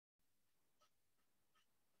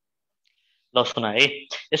ल सुन है,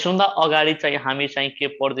 यसभन्दा अगाडि चाहिँ हामी चाहिँ के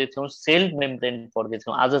पढ्दैछौँ, सेल मेम्ब्रेन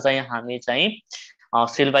पढ्दैछौँ। आज चाहिँ हामी चाहिँ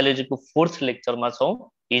सेल बायोलोजीको फोर्थ लेक्चरमा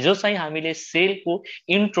छौँ। हिजो चाहिँ हामीले सेलको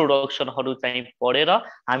इन्ट्रोडक्सनहरू चाहिँ पढेर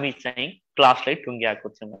हामी चाहिँ क्लासलाई टुङ्ग्याएको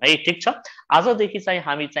थियौँ है, ठिक छ। आजदेखि चाहिँ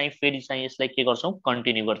हामी चाहिँ फेरि चाहिँ यसलाई के गर्छौँ,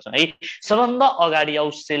 कन्टिन्यू गर्छौँ है। सबभन्दा अगाडि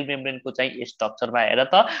आऊ सेल मेम्ब्रेनको चाहिँ स्ट्रक्चरमा हेर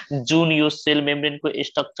त, जुन यो सेल मेम्ब्रेनको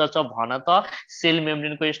स्ट्रक्चर छ भन त। सेल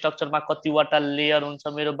मेम्ब्रेनको स्ट्रक्चरमा कतिवटा लेयर हुन्छ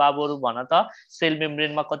मेरो बाबुहरू भन त। सेल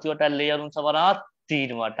मेम्ब्रेनमा कतिवटा लेयर हुन्छ भन,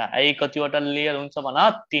 तीनवटा है। कतिवटा लेयर हुन्छ भन,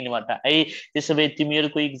 तीनवटा है। त्यसो भए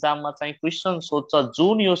तिमीहरूको इक्जाममा चाहिँ क्वेसन सोध्छ,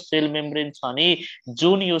 जुन यो सेल मेम्ब्रेन छ नि,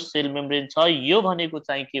 जुन यो सेल मेम्ब्रेन छ यो भनेको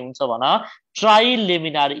चाहिँ के हुन्छ भन,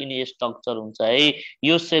 ट्राइलेमिनार इन स्ट्रक्चर हुन्छ है।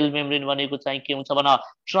 यो सेल मेम्ब्रेन भनेको चाहिँ के हुन्छ भन,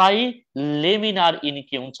 ट्राइलेमिनार इन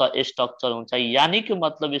के हुन्छ, स्ट्रक्चर हुन्छ। यानी कि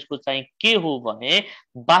मतलब यसको चाहिँ के हो भने,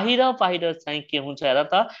 बाहिर बाहिर चाहिँ के हुन्छ हेर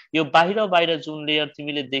त, यो बाहिर बाहिर जुन लेयर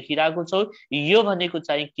तिमीले देखिरहेको छौ यो भनेको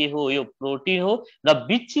चाहिँ के हो, यो प्रोटिन हो। र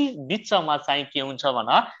बिचमा चाहिँ के हुन्छ भन,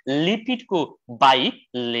 लिपिडको बाई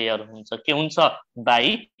लेयर हुन्छ। के हुन्छ,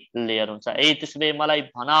 बाई लेयर हुन्छ है। त्यसो भए मलाई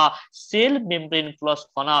भन, सेल मेम्ब्रेन प्लस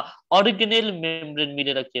भन अर्गेनेल मेम्ब्रेन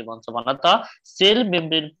मिलेर के भन्छ भन त। सेल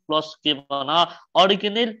मेम्ब्रेन प्लस के भन,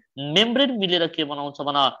 अर्गेनेल मेम्ब्रेन मिलेर के बनाउँछ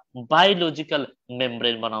भन, बायोलोजिकल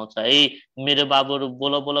मेम्ब्रेन बनाउँछ है। मेरो बाबुहरू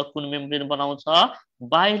बोल बोल, कुन मेम्ब्रेन बनाउँछ,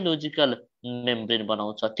 बायोलोजिकल मेम्ब्रेन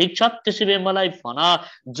बनाउँछ, ठिक छ। त्यसो भए मलाई भन,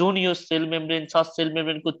 जुन यो सेल मेम्ब्रेन छ, सेल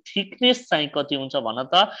मेम्ब्रेनको थिकनेस चाहिँ कति हुन्छ भन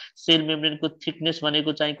त। सेल मेम्ब्रेनको थिकनेस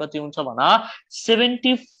भनेको चाहिँ कति हुन्छ भन,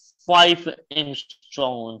 75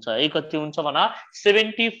 एङ्स्ट्रङ हुन्छ है। कति हुन्छ भन,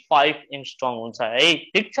 75 एङ्स्ट्रङ हुन्छ है,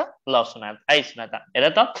 ठिक छ। ल सुना है, सुना त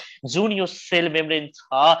हेर त, जुन यो सेल मेम्ब्रेन छ,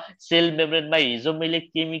 सेल मेम्ब्रेनमा हिजो मैले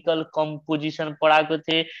केमिकल कम्पोजिसन पढाएको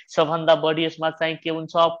थिएँ। सबभन्दा बढी यसमा चाहिँ के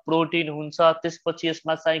हुन्छ, प्रोटिन हुन्छ। त्यसपछि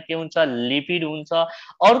यसमा चाहिँ के हुन्छ, लिपिड हुन्छ।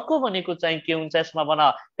 अर्को भनेको चाहिँ के हुन्छ यसमा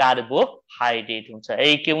भन, कार्बोहाइड्रेट हुन्छ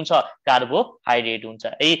है। के हुन्छ, कार्बोहाइड्रेट हुन्छ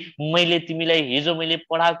है। मैले तिमीलाई हिजो मैले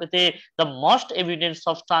पढाएको थिएँ, the most evident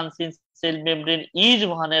substance in sale membrane is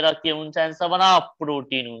भनेर के हुन्छ एन्सर भन,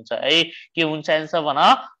 प्रोटिन हुन्छ है। के हुन्छ एन्सर भन,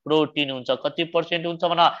 प्रोटिन हुन्छ। कति पर्सेन्ट हुन्छ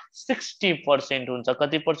भन, 60% हुन्छ।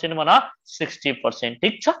 कति पर्सेन्ट भन, 60%,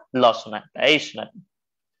 ठिक छ। ल सुना है, सुना।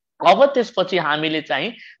 अब त्यसपछि हामीले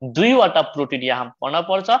चाहिँ दुईवटा प्रोटिन यहाँ पढ्न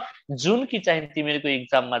पर्छ, जुन कि चाहिँ तिमीहरूको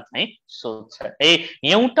इक्जाममा चाहिँ सोध्छ है।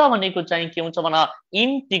 एउटा भनेको चाहिँ के हुन्छ भन,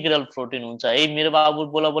 इन्टिग्रल प्रोटिन हुन्छ है। मेरो बाबु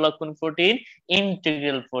बोला बोला, कुन प्रोटिन,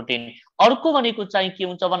 इन्टिग्रल प्रोटिन। अर्को भनेको चाहिँ के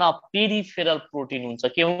हुन्छ भन, पेरिफेरल प्रोटिन हुन्छ।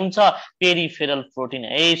 के हुन्छ, पेरिफेरल प्रोटिन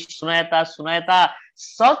है। सुनायता सुनायता,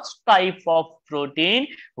 such type of protein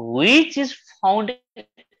which is found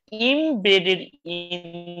embedded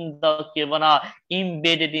in the के भन,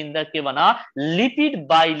 embedded in the के भन, lipid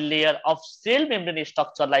by layer of sale membrane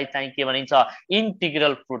स्ट्रक्चरलाई चाहिँ के भनिन्छ,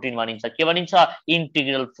 इन्टिग्रल प्रोटिन भनिन्छ। के भनिन्छ,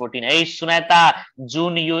 इन्टिग्रल प्रोटिन है। सुनायता,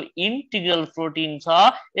 जुन यो इन्टिग्रल प्रोटिन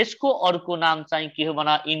छ यसको अर्को नाम चाहिँ के हो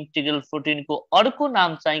भन, इन्टिग्रल प्रोटिनको अर्को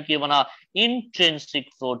नाम चाहिँ के भन, इन्ट्रेन्सिक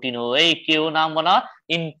प्रोटिन हो है। के हो नाम भन,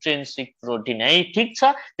 इन्ट्रेन्सिक प्रोटिन है, ठिक छ।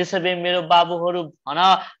 त्यसो भए मेरो बाबुहरू भन,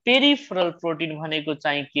 पेरिफेरल प्रोटिन भनेको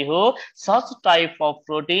चाहिँ के हो, such type of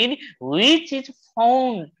protein which is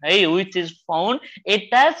found है, which is found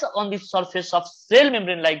attached on the surface of cell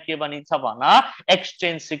membrane लाई के भनिन्छ भन,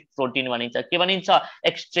 एक्सट्रेन्सिक प्रोटिन भनिन्छ। के भनिन्छ,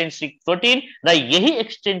 एक्सट्रेन्सिक प्रोटिन। र यही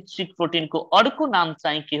एक्सट्रेन्सिक प्रोटिनको अर्को नाम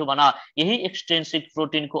चाहिँ के हो भन, यही एक्सट्रेन्सिक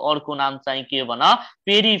प्रोटिनको अर्को नाम चाहिँ के हो भन,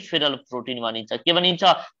 पेरिफेरल प्रोटिन भनिन्छ। के भनिन्छ,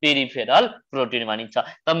 पेरिफेरल प्रोटिन भनिन्छ।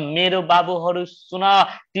 त मेरो बाबुहरू सुन,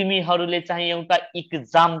 तिमीहरूले चाहिँ एउटा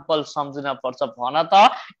इक्जाम्पल सम्झन पर्छ। भन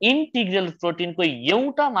त, इन्टिग्रल प्रोटिनको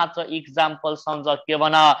एउटा मात्र इक्जाम्पल सम्झ, के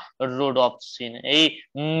भन, रोडोप्सिन है।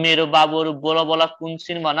 मेरो बाबुहरू बोला बोला, कुन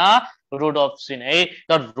सिन भन, रोडोप्सिन है।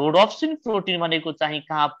 त रोडोप्सिन प्रोटिन भनेको चाहिँ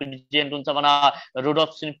कहाँ प्रेजेन्ट हुन्छ भन,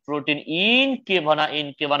 रोडोप्सिन प्रोटिन इन के भन,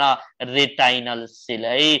 इन के भन, रेटाइनल सेल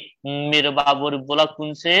है। मेरो बाबुहरू बोला,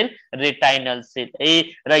 कुन सेल, रेटाइनल सेल है।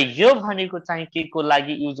 र यो भनेको चाहिँ के को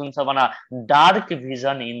लागि युज हुन्छ भन, dark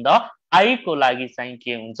vision in the I को लागि चाहिँ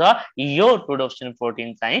के हुन्छ, यो रोडोप्सिन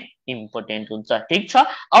प्रोटिन चाहिँ इम्पोर्टेन्ट हुन्छ, ठिक छ।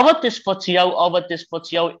 अब त्यसपछि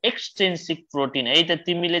आऊ एक्सट्रेन्सिक प्रोटिन है। त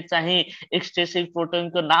तिमीले चाहिँ एक्सट्रेन्सिक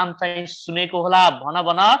प्रोटिनको नाम चाहिँ सुनेको होला, भन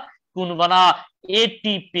भन, कुन भन,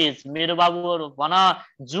 एटिपेज। मेरो बाबुहरू भन,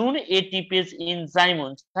 जुन एटिपेज इन्जाइम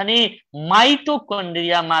हुन्छ नि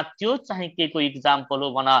माइटोकन्ड्रियामा, त्यो चाहिँ के को इक्जाम्पल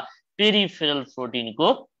हो भन, पेरिफेरल प्रोटिनको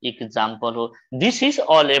इक्जाम्पल हो। This is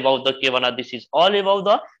all about the के भन this is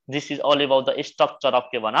all about the structure of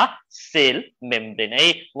के भन सेल मेम्ब्रेन है।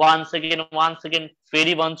 वान्स अगेन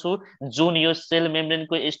फेरि भन्छु, जुन यो सेल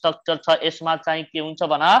मेम्ब्रेनको स्ट्रक्चर छ यसमा चाहिँ के हुन्छ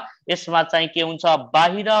भन, यसमा चाहिँ के हुन्छ,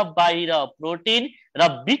 बाहिर बाहिर प्रोटिन र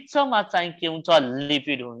बिचमा चाहिँ के हुन्छ,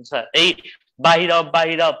 लिपिड हुन्छ है। बाहिर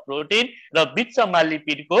बाहिर प्रोटिन र बिचमा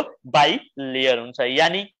लिपिडको बाइ लेयर हुन्छ।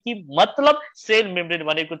 यानी कि मतलब सेल मेम्ब्रेन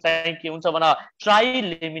भनेको चाहिँ के हुन्छ भन,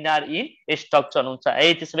 ट्राइलेमिनार इन स्ट्रक्चर हुन्छ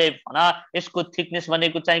है। त्यसैले भन यसको थिकनेस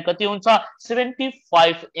भनेको चाहिँ कति हुन्छ,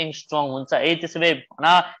 75 एङ्स्ट्रम हुन्छ है। त्यसैले भन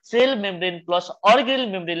सेल मेम्ब्रेन प्लस अर्गेनल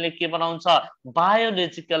मेम्ब्रेनले के बनाउँछ,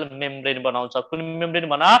 बायोलोजिकल मेम्ब्रेन बनाउँछ। कुन मेम्ब्रेन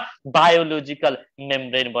भन, बायोलोजिकल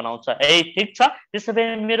मेम्ब्रेन बनाउँछ है। ठीक छ,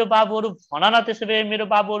 त्यसैले मेरो बाबुहरु भन न, त्यसैले मेरो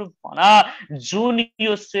बाबुहरु भन, जुन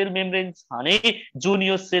यो सेल मेम्ब्रेन छ नि, जुन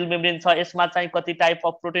यो सेल मेम्ब्रेन छ यसमा चाहिँ कति टाइप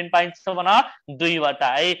अफ प्रोटिन पाइन्छ भन, दुईवटा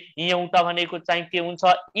है। एउटा भनेको चाहिँ के हुन्छ,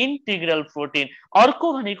 इन्टिग्रल प्रोटिन,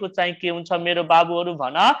 अर्को भनेको चाहिँ के हुन्छ मेरो बाबुहरु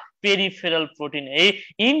भन, पेरिफेरल प्रोटिन है।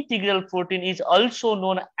 Integral protein is also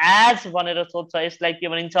known as भनेर सोध्छ, यसलाई के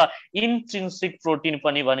भनिन्छ, इन्ट्रिन्सिक प्रोटिन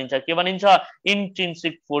पनि भनिन्छ। के भनिन्छ,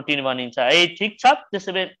 इन्ट्रिन्सिक प्रोटिन भनिन्छ है। ठीक छ,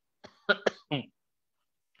 त्यसैले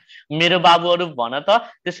मेरो बाबुहरु भन त,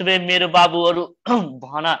 त्यसैले मेरो बाबुहरु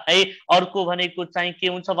भन है। अर्को भनेको चाहिँ के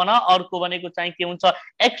हुन्छ भन, अर्को भनेको चाहिँ के हुन्छ,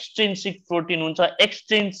 एक्सट्रिन्सिक प्रोटिन हुन्छ।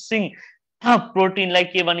 एक्सट्रिन्सिक प्रोटिनलाई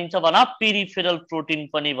के भनिन्छ भन, पेरिफेरल प्रोटिन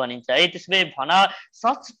पनि भनिन्छ है। त्यसैले भन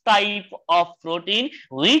such type of protein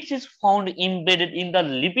which is found embedded in the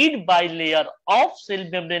lipid bilayer of sale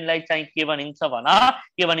मेम्ब्रेनलाई चाहिँ के भनिन्छ भन,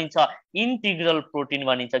 के भनिन्छ, इन्टिग्रल प्रोटिन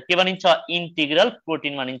भनिन्छ। के भनिन्छ, इन्टिग्रल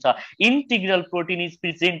प्रोटिन भनिन्छ। Integral protein is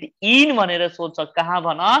present in भनेर सोध्छ, कहाँ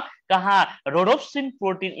भन, कहाँ, rhodopsin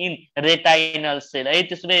protein in retinal sale है।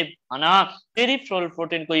 त्यसैले भन पेरिफेरल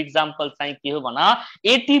प्रोटिनको इक्जाम्पल चाहिँ के हो भन,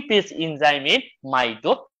 एटिपेस इन्जाइम इन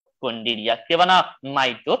माइटोकोन्ड्रिया। के भन,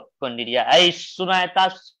 माइटोकोन्ड्रिया है।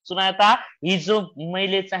 सुनायता हिजो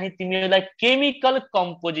मैले चाहिँ तिमीहरूलाई केमिकल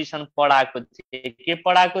कम्पोजिसन पढाएको थिएँ। के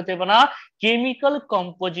पढाएको थिएँ भन, केमिकल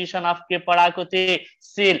कम्पोजिसन अफ के पढाएको थिएँ,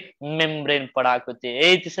 सेल मेम्ब्रेन पढाएको थिएँ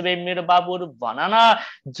है। त्यसैले मेरो बाबुहरु भन न,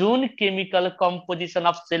 जुन chemical composition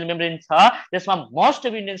of sale membrane छ त्यसमा मोस्ट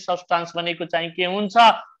इम्पोर्टेन्ट सब्स्टान्स भनेको चाहिँ के हुन्छ,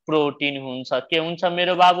 प्रोटिन हुन्छ। के हुन्छ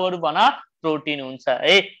मेरो बाबुहरु भन, प्रोटिन हुन्छ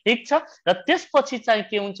है। ठीक छ, र त्यसपछि चाहिँ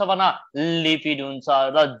के हुन्छ भन, लिपिड हुन्छ।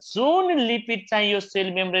 र जुन लिपिड चाहिँ यो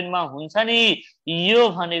सेल मेम्ब्रेनमा हुन्छ नि, यो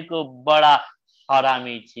भनेको बडा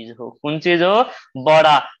हरामी चीज हो। कुन चीज हो,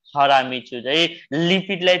 बडा हरामी चीज है।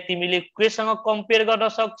 लिपिडलाई तिमीले केसँग कम्पेयर गर्न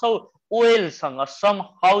सक्छौ, ओइलसँग। सम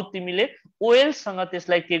हाउ तिमीले ओइलसँग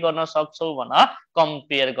त्यसलाई के गर्न सक्छौ भन,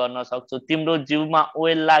 कम्पेयर गर्न सक्छौ। तिम्रो जिउमा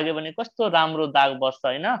ओइल लाग्यो भने कस्तो राम्रो दाग बस्छ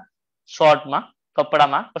हैन, सर्टमा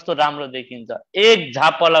कपडामा कस्तो राम्रो देखिन्छ, एक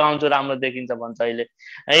झापा लगाउँछु राम्रो देखिन्छ भन्छ अहिले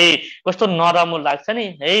है, कस्तो नराम्रो लाग्छ नि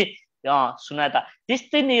है। सुना त,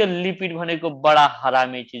 त्यस्तै नै यो लिपिड भनेको बडा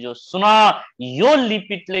हरामी चीज हो। सुन, यो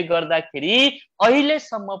लिपिडले गर्दाखेरि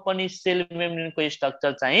अहिलेसम्म पनि सेल मेम्ब्रेनको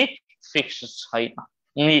स्ट्रक्चर चाहिँ फिक्स छैन।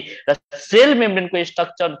 र सेल मेम्ब्रेनको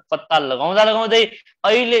स्ट्रक्चर पत्ता लगाउँदा लगाउँदै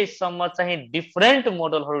अहिलेसम्म चाहिँ डिफरेन्ट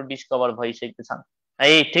मोडलहरू डिस्कभर भइसकेका छन्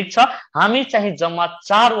है। ठीक छ, हामी चाहिँ जम्मा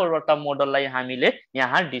 4वटा मोडललाई हामीले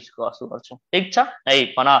यहाँ डिस्कस गर्छौं। ठीक छ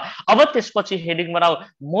है। भन अब त्यसपछि हेडिङ बनाऊ,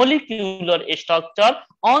 molecular structure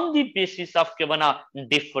on the basis of के भन,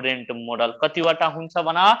 डिफरेन्ट मोडल। कतिवटा हुन्छ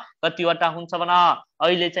भन, कतिवटा हुन्छ भन,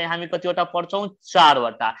 अहिले चाहिँ हामी कतिवटा पढ्छौं,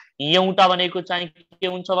 4वटा। एउटा भनेको चाहिँ के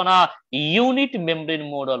हुन्छ भन, युनिट मेम्ब्रेन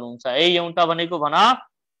मोडल हुन्छ है। एउटा भनेको भन,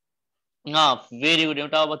 भेरी गुड,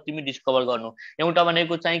 एउटा अब तिमी डिस्कभर गर्नु। एउटा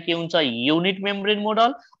भनेको चाहिँ के हुन्छ, युनिट मेम्ब्रेन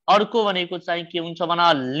मोडल। अर्को भनेको चाहिँ के हुन्छ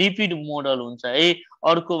भन, लिपिड मोडल हुन्छ है।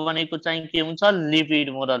 अर्को भनेको चाहिँ के हुन्छ, लिपिड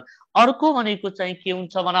मोडल। अर्को भनेको चाहिँ के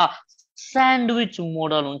हुन्छ भन, स्यान्डविच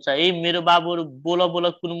मोडल हुन्छ है। मेरो बाबुहरु बोल बोल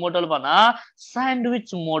कुन मोडल भन,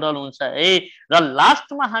 स्यान्डविच मोडल हुन्छ है। र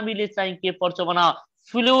लास्टमा हामीले चाहिँ के पढ्छौं भन,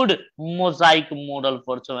 फ्लुइड मोजाइक मोडल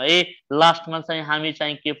पढ्छौं है। लास्टमा चाहिँ हामी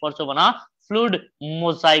चाहिँ के पढ्छौं भन, फ्लुइड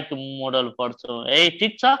मोजाइक मोडल पढ्छौं है।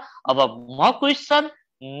 ठीक छ, अब म क्वेशन,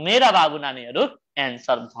 मेरा बाबु नानीहरु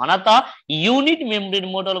एन्सर भन त। Unit membrane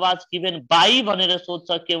model was given by भनेर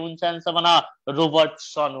सोध्छ, के हुन्छ आन्सर भन,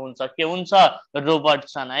 रोबर्टसन हुन्छ। के हुन्छ,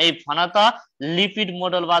 रोबर्टसन है। भन त lipid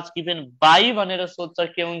model was given by भनेर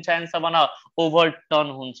सोध्छ, के हुन्छ आन्सर भन, ओभरटन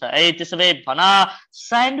हुन्छ है। त्यसैले भन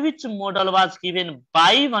sandwich model was given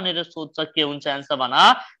by भनेर सोध्छ, के हुन्छ आन्सर भन,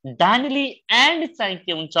 डानली एन्ड चाहिँ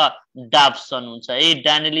के हुन्छ, डाब्सन हुन्छ है।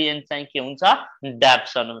 डानली एन्ड चाहिँ के हुन्छ,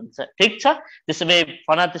 डाब्सन हुन्छ। ठीक छ, त्यसैले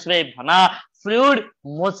भन fluid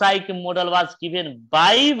Mosaic model was given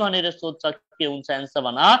by भनेर सोध्छ के हुन्छ एन्सर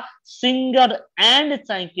भन सिङ्गर एन्ड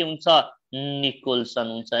चाहिँ के हुन्छ निकोल्सन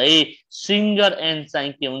हुन्छ है सिङ्गर एन्ड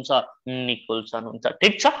चाहिँ के हुन्छ निकोल्सन हुन्छ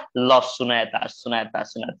ठीक छ ल सुनायता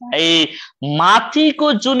है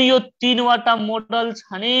माथिको जुन यो तीनवटा मोडल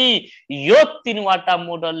छ नि यो तीनवटा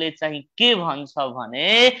मोडलले चाहिँ के भन्छ भने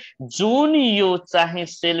जुन यो चाहिँ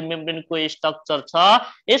सेल मेम्ब्रेनको स्ट्रक्चर छ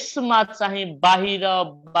यसमा चाहिँ बाहिर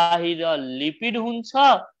बाहिर लिपिड हुन्छ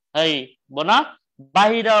है बना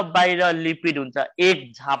बाहिर बाहिर लिपिड हुन्छ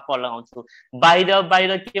एक झाप लगाउँछु बाहिर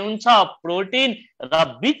बाहिर के हुन्छ प्रोटिन र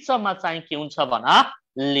बीचमा चाहिँ के हुन्छ भना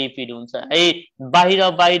लिपिड हुन्छ है बाहिर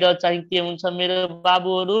बाहिर चाहिँ के हुन्छ मेरो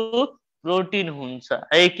बाबुहरू प्रोटिन हुन्छ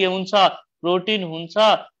है के हुन्छ प्रोटिन हुन्छ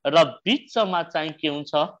र बीचमा चाहिँ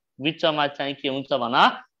के हुन्छ भना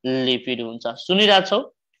लिपिड हुन्छ सुनिरहेछौ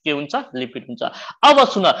के हुन्छ लिपिड हुन्छ अब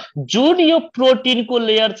सुन जुन यो प्रोटिनको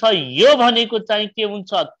लेयर छ यो भनेको चाहिँ के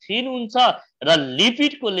हुन्छ थिन हुन्छ र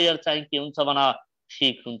लिपिडको लेयर चाहिँ के हुन्छ भन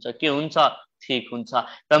ठीक हुन्छ के हुन्छ ठीक हुन्छ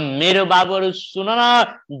त मेरो बाबुहरू सुन न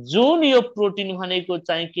जुन यो प्रोटिन भनेको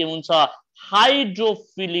चाहिँ के हुन्छ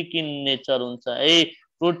हाइड्रोफिलिक इन नेचर हुन्छ है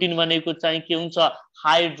प्रोटिन भनेको चाहिँ के हुन्छ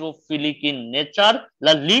हाइड्रोफिलिक इन नेचर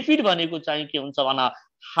र लिपिड भनेको चाहिँ के हुन्छ भन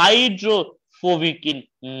हाइड्रोफोबिक इन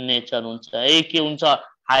नेचर हुन्छ है के हुन्छ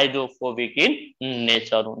हाइड्रोफोबिक इन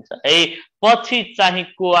नेचर हुन्छ है पछि चाहिँ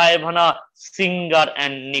को आयो भन सिङ्गर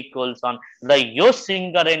एन्ड निकोल्सन र यो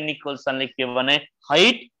सिङ्गर एन्ड निकोल्सनले के भने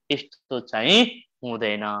हाइट यस्तो चाहिँ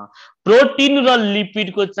हुँदैन प्रोटिन र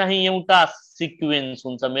लिपिडको चाहिँ एउटा सिक्वेन्स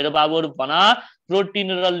हुन्छ मेरो बाबुहरू भन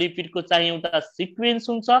प्रोटिन र लिपिडको चाहिँ एउटा सिक्वेन्स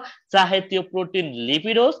हुन्छ चाहे त्यो प्रोटिन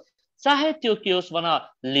लिपिड होस् चाहे त्यो के होस् भन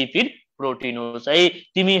लिपिड प्रोटिन होस् है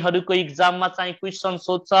तिमीहरूको एक्जाममा चाहिँ क्वेशन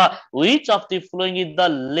सोध्छ which of the following is the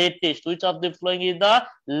latest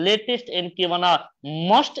and के भन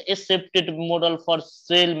most accepted model for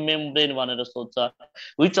sale membrane भनेर सोध्छ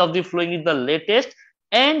which of the following is the latest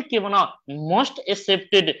and के भन most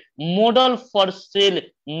accepted model for sale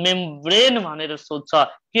membrane भनेर सोध्छ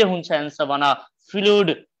के हुन्छ एन्सर भन फ्लुइड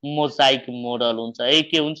मोजाइक मोडल हुन्छ है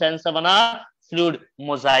के हुन्छ एन्सर भन फ्लुइड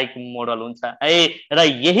मोजाइक मोडल हुन्छ है र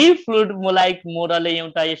यही फ्लुइड मोजाइक मोडलले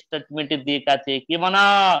एउटा स्टेटमेन्ट दिएका थिए के भन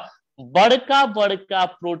बडका बडका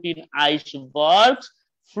protein icebergs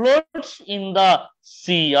floats in the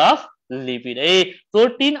C of lipid है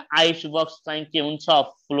प्रोटिन आइसबर्ग्स चाहिँ के हुन्छ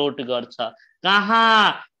फ्लोट गर्छ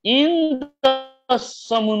कहाँ इन द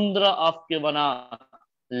समुद्र अफ के भन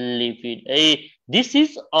लिपिड है this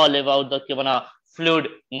is all about the के भन फ्लुइड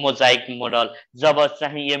मोजाइक मोडल जब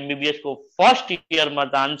चाहिँ एमबीबीएस को फर्स्ट इयर में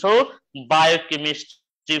जान्छौ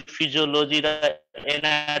बायोकेमिस्ट्री फिजियोलोजी र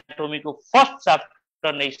एनाटोमी को फर्स्ट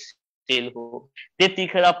चैप्टर नै सेल हो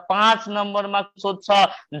त्यतिखेर 5 नम्बरमा सोध्छ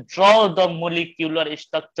draw the molecular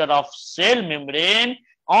structure of sale membrane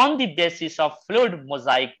on the basis of fluid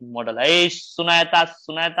mosaic model है सुनायता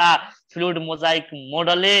फ्लुइड मोजाइक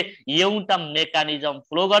मोडलले एउटा मेकानिजम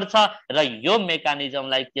फ्लो गर्छ र यो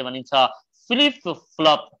मेकानिजमलाई के भनिन्छ फ्लिप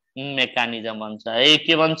फ्लप मेकानिजम भन्छ है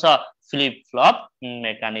के भन्छ फ्लिप फ्लप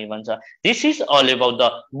मेकानिजम भन्छ this is all about the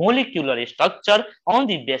molecular structure on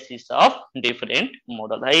the basis of different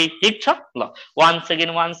model है ठीक छ ल one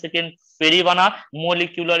second फेरि भन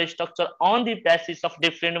molecular structure on the basis of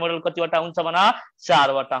different model कतिवटा हुन्छ भन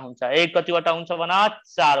 4 वटा हुन्छ है कतिवटा हुन्छ भन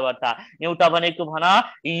 4 वटा एउटा भनेको भन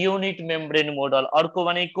युनिट मेम्ब्रेन मोडल अर्को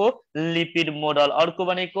भनेको लिपिड मोडल अर्को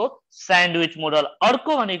भनेको स्यान्डविच मोडल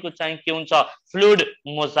अर्को भनेको चाहिँ के हुन्छ फ्लुइड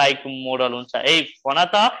मोजाइक मोडल हुन्छ है भन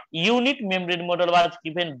त unit membrane model was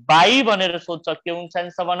given by भनेर सोध्छ के हुन्छ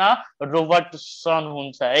आन्सर भन रोबर्टसन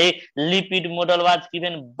हुन्छ है lipid model was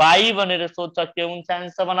given by भनेर सोध्छ के हुन्छ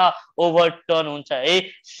आन्सर भन ओभरटर्न हुन्छ है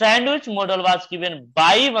sandwich model was given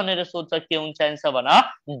by भनेर सोध्छ के हुन्छ आन्सर भन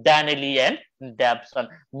ड्यानेली एन्ड ड्याप्सन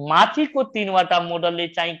माथिको तीनवटा मोडलले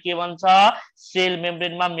चाहिँ के भन्छ सेल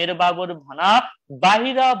मेम्ब्रेनमा मेरो बाबुहरू भन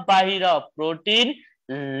बाहिर बाहिर प्रोटिन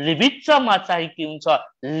बीचमा चाहिँ के हुन्छ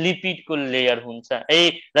लिपिडको लेयर हुन्छ है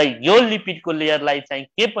र यो लिपिडको लेयरलाई चाहिँ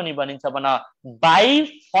के पनि भनिन्छ भन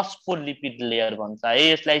बाइफस्फोलिपिड लेयर भन्छ है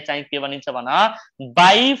यसलाई चाहिँ के भनिन्छ भन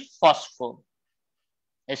बाइफस्फो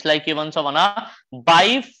यसलाई के भन्छ भन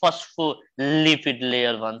बाइफस्फोलिपिड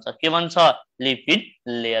लेयर भन्छ के भन्छ लिपिड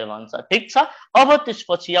लेयर भन्छ ठीक छ अब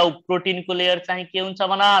त्यसपछि आउ प्रोटिनको लेयर चाहिँ के हुन्छ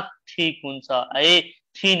भन थिक हुन्छ है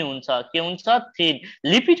थिन हुन्छ के हुन्छ थिन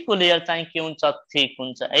लिपिडको लेयर चाहिँ के हुन्छ थिक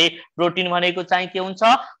हुन्छ है प्रोटिन भनेको चाहिँ के हुन्छ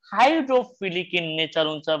हाइड्रोफिलिक इन नेचर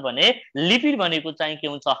हुन्छ भने लिपिड भनेको चाहिँ के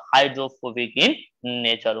हुन्छ हाइड्रोफोबिक इन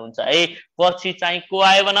नेचर हुन्छ है। पछि चाहिँ को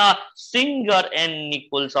आयो भने सिङ्गर एन्ड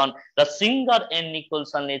निकोल्सन र सिङ्गर एन्ड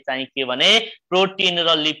निकोल्सनले चाहिँ के भने प्रोटिन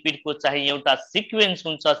र लिपिडको चाहिँ एउटा सिक्वेन्स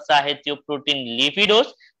हुन्छ, चाहे त्यो प्रोटिन लिपिड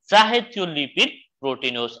होस् चाहे त्यो लिपिड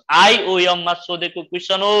प्रोटिन होस्। आइओएम मा सोधेको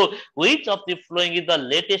क्वेशन हो which of the following is the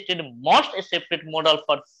latest and most accepted model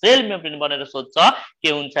for sale membrane भनेर सोध्छ, के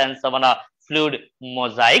हुन्छ आन्सर भन फ्लुइड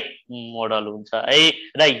मोजाइक मोडल हुन्छ है।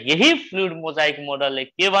 र यही फ्लुइड मोजाइक मोडलले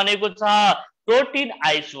के भनेको छ protein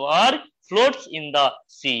iceberg floats in the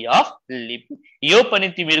C of lipid. यो पनि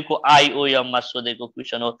तिमीहरुको आइओएम मा सोधेको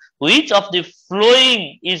क्वेशन हो which of the following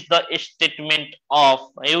is the statement of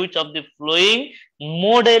which of the following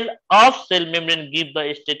model of cell membrane give the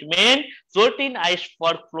statement protein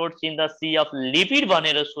iceberg floats in the sea of lipid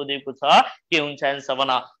भनेर सोधेको छ, के हुन्छ आन्सर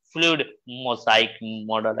भन फ्लुइड मोजाइक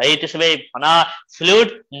मोडल है। त्यसैले भन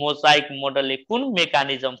fluid Mosaic मोडलले कुन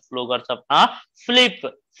मेकानिजम फ्लो गर्छ भन फ्लिप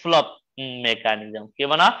फ्लप मेकानिजम, के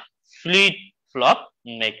भन फ्लुइड फ्लप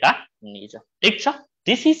मेकानिजम। ठीक छ,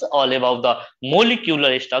 this is all about the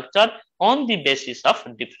molecular structure on the basis of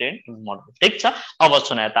different model। ठीक छ, अब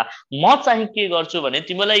सुन यता म चाहिँ के गर्छु भने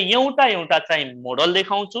तिमीलाई एउटा एउटा चाहिँ मोडल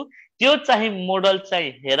देखाउँछु, त्यो चाहिँ मोडल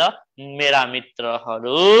चाहिँ हेर मेरा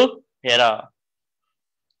मित्रहरू, हेर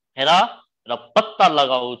हेर र पत्ता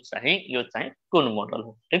लगाऊ चाहिँ यो चाहिँ कुन मोडल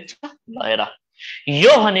हो। ठीक छ, ल हेर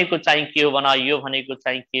यो भनेको चाहिँ के हो भन, यो भनेको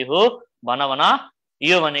चाहिँ के हो भन भन,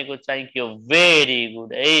 यो भनेको चाहिँ के हो भेरी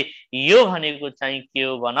गुड है, यो भनेको चाहिँ के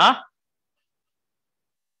हो भन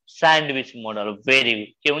स्यान्डविच मोडल। भेरी गुड,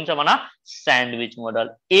 के हुन्छ भन स्यान्डविच मोडल।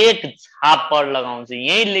 एक झापर लगाउँछु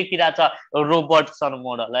यही लेखिरहेछ रोबर्टसन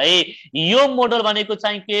मोडल है। यो मोडल भनेको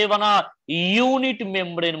चाहिँ के भन युनिट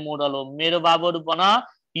मेम्ब्रेन मोडल हो मेरो बाबुहरु भन,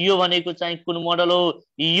 यो भनेको चाहिँ कुन मोडल हो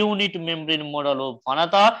युनिट मेम्ब्रेन मोडल हो भन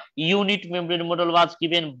त। Unit membrane model was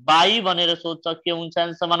given by भनेर सोध्छ, के हुन्छ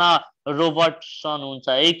आन्सर भन रोबर्टसन हुन्छ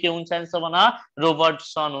है, के हुन्छ आन्सर भन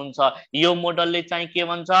रोबर्टसन हुन्छ। यो मोडलले चाहिँ के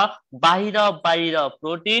भन्छ बाहिर बाहिर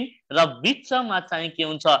प्रोटिन र बीचमा चाहिँ के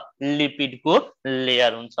हुन्छ लिपिडको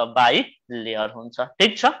लेयर हुन्छ, बाई लेयर हुन्छ।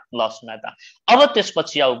 ठीक छ, ल सुन त अब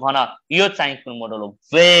त्यसपछि आउ भन यो चाहिँ कुन मोडल हो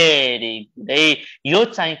भेरी गुड है, यो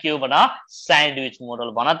चाहिँ के हो भन स्यान्डविच मोडल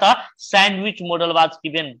भन त। Sandwich model was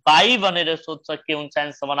given by भनेर सोध्छ, के हुन्छ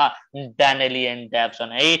आन्सर भन ड्यानेली एन्ड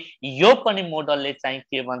ड्याप्सन है। यो पनि मोडलले चाहिँ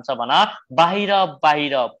के भन्छ भन बाहिर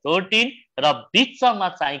बाहिर प्रोटिन र बीचमा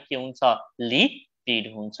चाहिँ के हुन्छ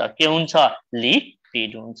लिपिड हुन्छ, के हुन्छ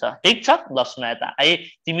लिपिड हुन्छ। ठीक छ, ल सुन त है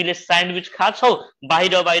तिमीले स्यान्डविच खाछौ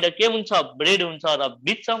बाहिर बाहिर के हुन्छ ब्रेड हुन्छ र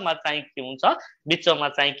बीचमा चाहिँ के हुन्छ, बीचमा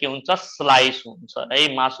चाहिँ के हुन्छ स्लाइस हुन्छ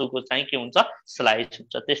है, मासुको चाहिँ के हुन्छ स्लाइस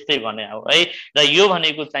हुन्छ, त्यस्तै भने हो है। र यो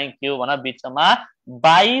भनेको चाहिँ के हो भन बीचमा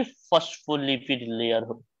बाई फस्फोलिपिड लेयर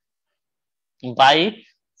हो, बाई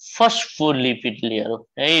फस्फोलिपिड लेयर हो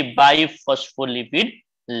है, बाई फस्फोलिपिड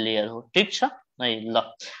लेयर हो। ठीक छ है, ल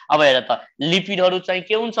अब हेर त लिपिडहरु चाहिँ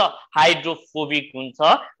के हुन्छ हाइड्रोफोबिक हुन्छ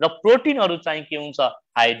र प्रोटिनहरु चाहिँ के हुन्छ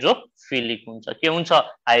हाइड्रोफिलिक हुन्छ, के हुन्छ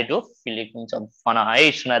हाइड्रोफिलिक हुन्छ भन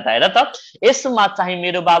है। सुन त हेर त यसमा चाहिँ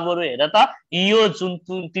मेरो बाबुहरु हेर त यो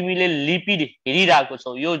जुन तिमीले लिपिड हेरिरहेको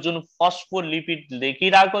छौ, यो जुन फस्फोलिपिड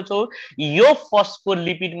देखिरहेको छौ, यो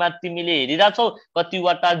फस्फोलिपिडमा तिमीले हेरिरहेछौ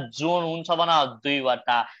कतिवटा जोन हुन्छ भन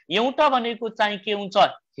दुईवटा। एउटा भनेको चाहिँ के हुन्छ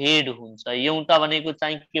हेड हुन्छ, एउटा भनेको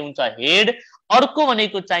चाहिँ के हुन्छ हेड, अर्को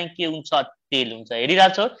भनेको चाहिँ के हुन्छ टेल हुन्छ।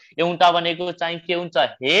 हेरिरहेछौ एउटा भनेको चाहिँ के हुन्छ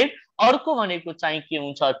हेड, अर्को भनेको चाहिँ के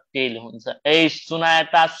हुन्छ टेल हुन्छ। ए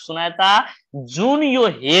सुनायता सुनायता जुन यो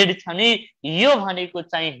हेड छ नि यो भनेको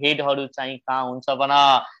चाहिँ हेडहरु चाहिँ कहाँ हुन्छ भन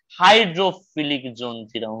हाइड्रोफिलिक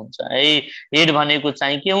जोनतिर हुन्छ है। हेड भनेको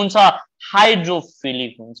चाहिँ के हुन्छ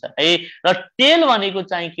हाइड्रोफिलिक हुन्छ है, र टेल भनेको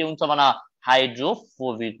चाहिँ के हुन्छ भन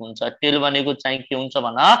हाइड्रोफोबिक हुन्छ। टेल भनेको चाहिँ के हुन्छ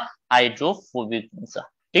भन हाइड्रोफोबिक हुन्छ।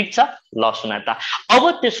 ठीक छ, ल सुन त अब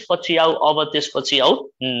त्यसपछि आऊ, अब त्यसपछि आऊ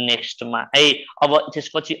नेक्स्टमा है। अब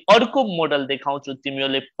त्यसपछि अर्को मोडल देखाउँछु,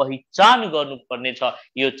 तिमीहरूले पहिचान गर्नुपर्ने छ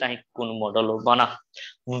यो चाहिँ कुन मोडल हो भन।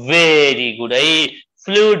 भेरी गुड है,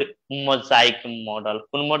 फ्लुइड मोजाइक मोडल।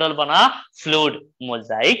 कुन मोडल भन फ्लुइड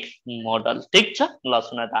मोजाइक मोडल। ठीक छ, ल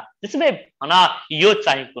सुन त त्यसैले भन यो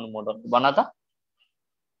चाहिँ कुन मोडल भन त,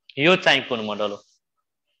 यो चाहिँ कुन मोडल हो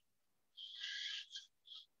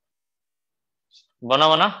भन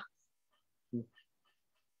भन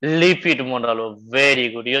लिपिड मोडल हो। भेरी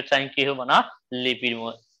गुड, यो चाहिँ के हो भन लिपिड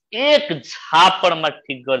मोडल। एक झापडमा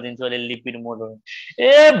ठिक गरिदिन्छु अहिले लिपिड मोडल।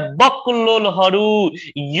 ए बक्लोलहरु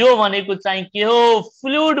यो भनेको चाहिँ के हो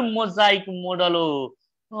फ्लुइड मोजाइक मोडल हो।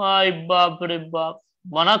 आइ बाप रे बाप,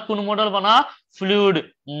 बना कुन मोडल बना फ्लुइड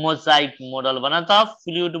मोजाइक मोडल बना त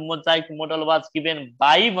fluid Mosaic model was given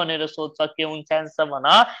by भनेर सोध्छ के हुन्छ आन्सर भन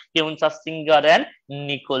के हुन्छ सिङ्गर एन्ड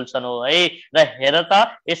निकोल्सन हो है र हेर त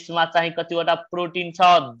यसमा चाहिँ कतिवटा प्रोटिन छ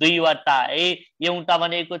दुईवटा है एउटा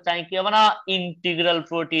भनेको चाहिँ के भन इन्टिग्रल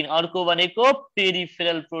प्रोटिन अर्को भनेको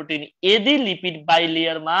पेरिफेरल प्रोटिन यदि लिपिड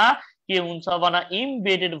बाइलेयरमा के हुन्छ भन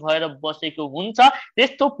इम्बेडेड भएर बसेको हुन्छ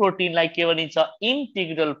त्यस्तो प्रोटिनलाई के भनिन्छ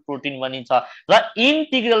इन्टिग्रल प्रोटिन भनिन्छ र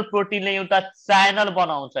इन्टिग्रल प्रोटिनले एउटा च्यानल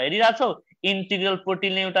बनाउँछ हेरिरहेछौ इन्टिग्रल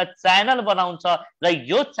प्रोटिनले एउटा च्यानल बनाउँछ र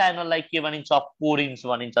यो च्यानललाई के भनिन्छ पोरिन्स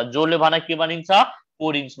भनिन्छ जसले भन के भनिन्छ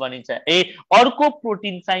पोरिन्स भनिन्छ ए अर्को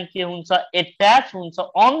प्रोटिन चाहिँ के हुन्छ एट्याच हुन्छ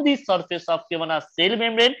अन दी सर्फेस अफ के भन सेल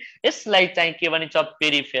मेम्ब्रेन यसलाई चाहिँ के भनिन्छ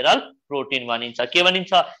पेरिफेरल प्रोटिन भनिन्छ के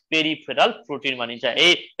भनिन्छ पेरिफेरल प्रोटिन भनिन्छ ए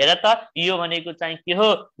हेर त यो भनेको चाहिँ के हो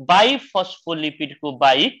बाइफस्फोलिपिडको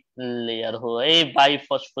बाइ लेयर हो है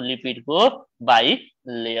बाइफस्फोलिपिडको बाइ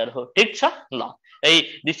लेयर हो ठीक छ ल है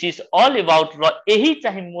दिस इज ऑल अबाउट र यही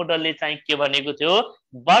चाहिँ मोडलले चाहिँ के भनेको थियो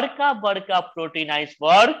बडका बडका protein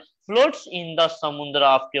iceberg floats in the समुद्र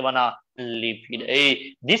अफ के भन लिपिड है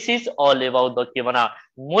this is all about the के भन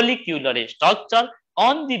molecular structure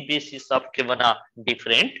on the basis of के भन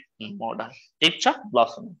डिफरेंट मोडल ठीक छ ल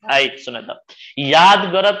सुन त याद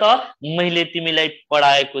गर त मैले तिमीलाई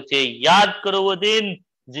पढाएको थिए याद करो वो दिन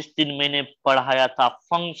जिस दिन मैंने पढ़ाया था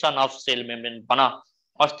फंक्शन अफ सेल मेम्ब्रेन भन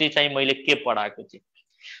अस्ति चाहिँ मैले के पढाएको थिए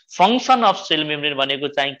फंक्शन अफ सेल मेम्ब्रेन भनेको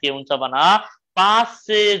चाहिँ के हुन्छ भन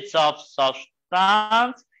Passage of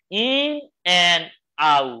सब्स्टेंस in and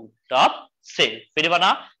out of sale फेरि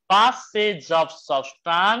भन Passage of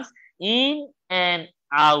सब्स्टेंस in and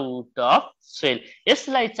out of sale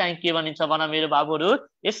यसलाई चाहिँ के भनिन्छ भन मेरो बाबुहरु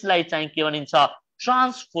यसलाई चाहिँ के भनिन्छ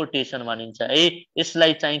ट्रान्सपोर्टेसन भनिन्छ है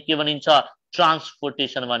यसलाई चाहिँ के भनिन्छ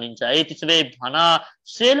ट्रान्सपोर्टेसन भनिन्छ है त्यसैले भन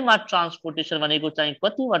सेलमा ट्रान्सपोर्टेसन भनेको चाहिँ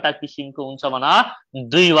कतिवटा किसिमको हुन्छ भन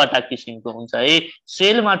दुईवटा किसिमको हुन्छ है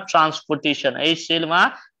सेलमा ट्रान्सपोर्टेसन है सेलमा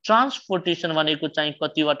ट्रान्सपोर्टेसन भनेको चाहिँ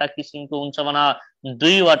कतिवटा किसिमको हुन्छ भन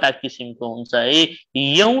दुईवटा किसिमको हुन्छ है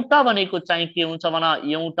एउटा भनेको चाहिँ के हुन्छ भन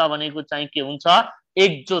एउटा भनेको चाहिँ के हुन्छ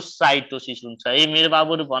एक्जोसाइटोसिस हुन्छ है मेरो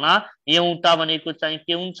बाबुहरु भन एउटा भनेको चाहिँ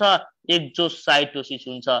के हुन्छ एक्जोसाइटोसिस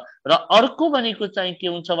हुन्छ र अर्को भनेको चाहिँ के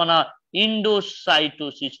हुन्छ भन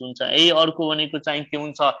इन्डोसाइटोसिस हुन्छ है अर्को भनेको चाहिँ के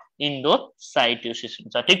हुन्छ इन्डोसाइटोसिस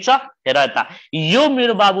हुन्छ ठीक छ हेर त यो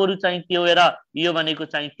मेरो बाबुहरु चाहिँ के हो हेर यो भनेको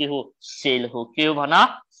चाहिँ के हो सेल हो के हो भन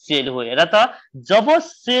सेल हो हेर त जब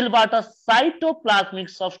सेलबाट साइटोप्लाज्मिक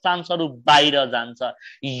सब्स्टेन्सहरु बाहिर जान्छ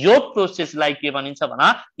यो प्रोसेसलाई के भनिन्छ भन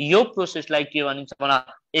यो प्रोसेसलाई के भनिन्छ भन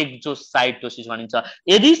एक्जोसाइटोसिस भनिन्छ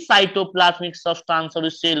यदि साइटोप्लाज्मिक सब्स्टेन्सहरु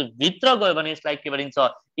सेल भित्र गयो भने यसलाई के भनिन्छ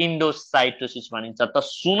इन्डोसाइटोसिस भनिन्छ त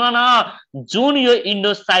सुन न जुन यो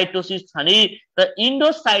इन्डोसाइटोसिस छ नि त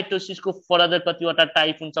इन्डोसाइटोसिसको फरदर कतिवटा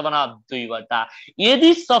टाइप हुन्छ भन दुईवटा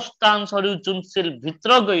यदि सब्स्टेन्सहरु जुन सेल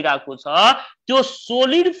भित्र गइराको छ त्यो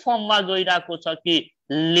सोलिड फर्ममा गइराको छ कि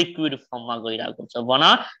लिक्विड फर्ममा गइराको छ भन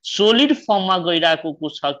सोलिड फर्ममा गइराको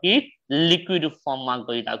छ कि लिक्विड फर्ममा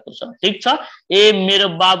गइराको छ ठीक छ ए मेरो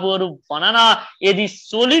बाबुहरु भन न यदि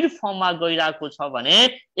सोलिड फर्ममा गइराको छ भने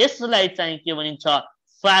यसलाई चाहिँ के भनिन्छ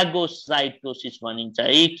फागोसाइटोसिस भनिन्छ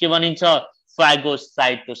है के भनिन्छ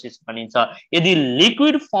फागोसाइटोसिस भनिन्छ यदि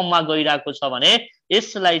लिक्विड फर्ममा गइराको छ भने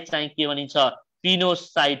यसलाई चाहिँ के भनिन्छ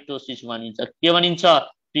पिनोसाइटोसिस भनिन्छ के भनिन्छ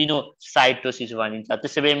पिनोसाइटोसिस भनिन्छ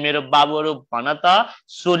त्यसैले मेरो बाबुहरु भन त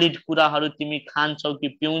सोलिड कुराहरु तिमी खान्छौ कि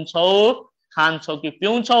पिउँछौ खान्छौ कि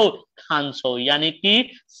पिउँछौ खान्छौ यानी कि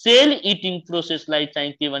सेल इटिङ प्रोसेसलाई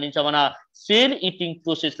चाहिँ के भनिन्छ भन सेल इटिङ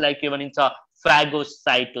प्रोसेसलाई के भनिन्छ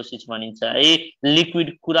फागोसाइटोसिस भनिन्छ है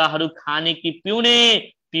लिक्विड कुराहरु खाने कि पिउने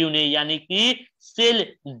पिउने यानी कि सेल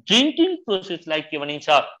ड्रिंकिङ प्रोसेसलाई के भनिन्छ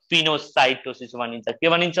पिनोसाइटोसिस भनिन्छ के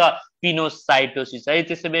भनिन्छ पिनोसाइटोसिस है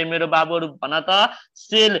त्यसैले मेरो बाबुहरु भन त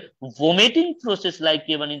सेल भोमिटिङ प्रोसेसलाई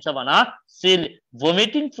के भनिन्छ भन सेल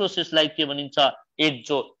भोमिटिङ प्रोसेसलाई के भनिन्छ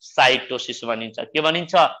एक्जोसाइटोसिस भनिन्छ के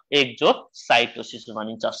भनिन्छ एक्जोसाइटोसिस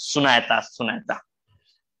भनिन्छ सुनाएता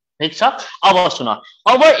ठीक छ अब सुन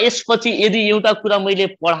अब यसपछि यदि एउटा कुरा मैले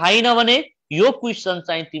पढाइन भने यो क्वेशन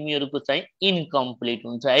चाहिँ तिमीहरुको चाहिँ इनकम्प्लिट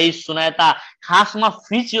हुन्छ है सुनाएता खासमा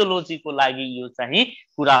फिजियोलोजीको लागि यो चाहिँ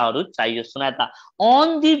कुराहरु चाहियो सुनाएता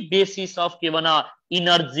अन दी बेसिस अफ के भन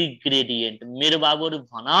इनर्जी ग्रेडियन्ट मेरो बाबुहरु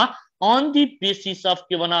भन अन दी बेसिस अफ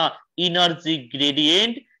के भन इनर्जी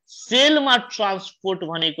ग्रेडियन्ट सेलमा ट्रान्सपोर्ट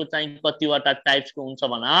भनेको चाहिँ कतिवटा टाइप्सको हुन्छ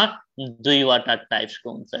भन दुईवटा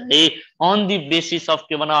टाइप्सको हुन्छ है अन दी बेसिस अफ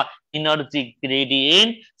के भन इनर्जी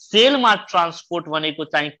ग्रेडियन्ट सेलमा ट्रान्सपोर्ट भनेको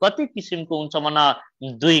चाहिँ कति किसिमको हुन्छ भन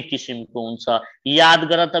दुई किसिमको हुन्छ याद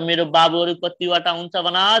गर त मेरो बाबुहरु कतिवटा हुन्छ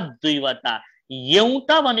भन दुईवटा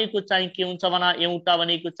एउटा भनेको चाहिँ के हुन्छ भना एउटा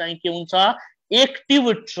भनेको चाहिँ के हुन्छ एक्टिभ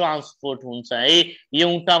ट्रान्सपोर्ट हुन्छ है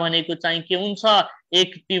एउटा भनेको चाहिँ के हुन्छ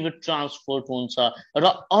एक्टिभ ट्रान्सपोर्ट हुन्छ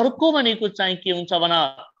र अर्को भनेको चाहिँ के हुन्छ भना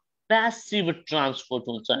प्यासिभ ट्रान्सपोर्ट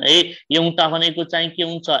हुन्छ है एउटा भनेको चाहिँ के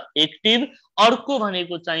हुन्छ एक्टिभ अर्को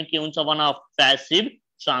भनेको चाहिँ के हुन्छ भना प्यासिभ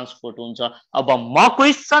ट्रान्सपोर्ट हुन्छ अब म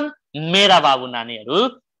क्वेशन मेरा बाबु नानीहरू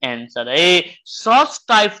एन्सर है such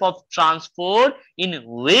type of transport in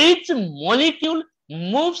which molecule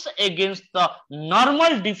moves against the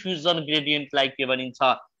normal diffusion gradient लाई के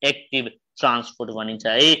भनिन्छ एक्टिभ ट्रान्सपोर्ट भनिन्छ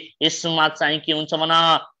है यसमा चाहिँ के हुन्छ भना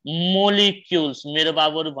मोलिक्युल्स मेरो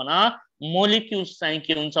बाबुहरु भना मोलिक्युल्स चाहिँ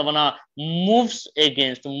के हुन्छ भना moves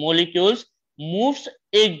against molecules moves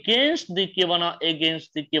against the के भना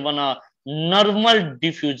against the के भना normal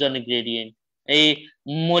diffusion gradient a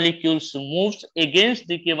molecules moves against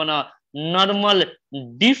the के भना normal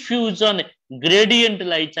diffusion gradient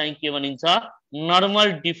लाई चाहिँ के भनिन्छ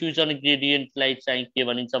normal diffusion gradient लाई चाहिँ के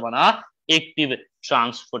भनिन्छ भना एक्टिभ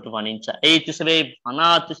ट्रान्सपोर्ट भनिन्छ ए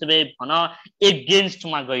त्यसैले भना एगेन्स्ट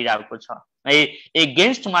मा गइराको छ है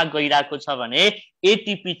एगेन्स्ट मा गइराको छ भने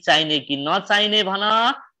एटीपी चाहिने कि नचाहिने भना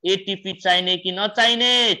एटीपी चाहिने कि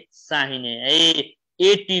नचाहिने चाहिने है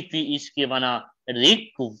एटीपी इज के भना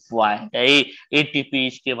रिक्वायर्ड है एटीपी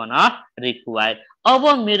इज के भना रिक्वायर्ड अब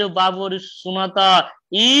मेरो बाबुहरु सुन त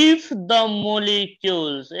इफ द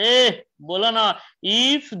मोलिक्युल्स ए बोल न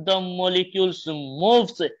if the molecules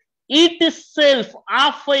moves itself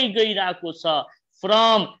आफै गइराको छ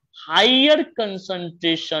from higher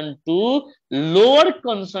concentration to lower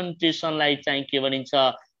concentration लाई चाहिँ के भनिन्छ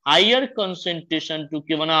हायर कन्सन्ट्रेसन टु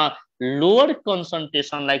के भना लोअर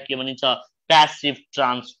कन्सन्ट्रेसन लाई के भनिन्छ प्यासिभ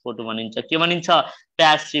ट्रान्सपोर्ट भनिन्छ के भनिन्छ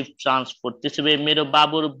प्यासिभ ट्रान्सपोर्ट त्यसैले मेरो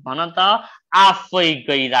बाबुहरु भन त आफै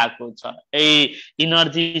गइराको छ ए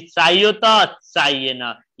एनर्जी चाहियो त चाहिएन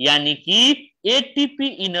यानी कि ATP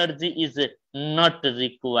energy is not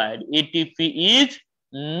required ATP is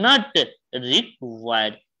not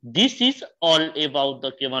required this is all about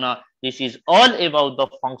the के भना this is all about the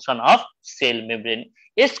function of cell membrane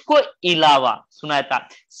यसको इलावा सुनाए त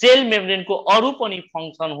सेल मेम्ब्रेन को अरु पनि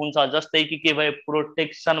फंक्सन हुन्छ जस्तै कि के भयो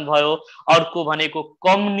प्रोटेक्सन भयो अर्को भनेको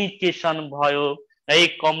कम्युनिकेसन भयो है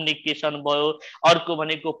कम्युनिकेसन भयो अर्को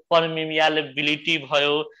भनेको परमेबिलिटी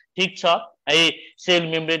भयो ठीक छ है सेल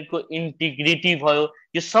मेम्ब्रेन को इंटीग्रिटी भयो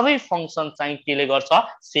यो सबै फंक्सन चाहिँ केले गर्छ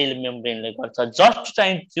सेल मेम्ब्रेनले गर्छ जस्ट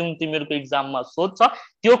चाहिँ जुन तिमीहरुको एक्जाममा सोध्छ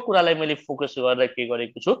त्यो कुरालाई मैले फोकस गरेर के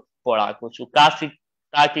गरेको छु पढाएको छु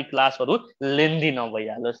ताकि क्लासहरु लेन्दी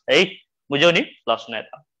नभइहालोस् है बुझ्यौ नि प्लस न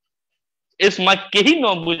त यसमा केही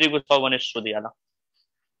नबुझेको छ भने सोधिहाल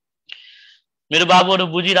मेरो बाबुहरु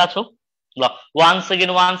बुझिराछौ ल once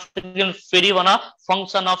again फेरि भन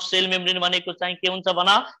फंक्शन अफ सेल मेम्ब्रेन भनेको चाहिँ के हुन्छ भन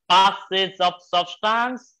Passage of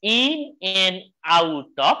substance in and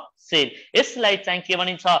out of sale यसलाई चाहिँ के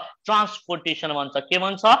भनिन्छ ट्रान्सपोर्टेसन भन्छ के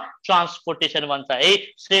भन्छ ट्रान्सपोर्टेसन भन्छ है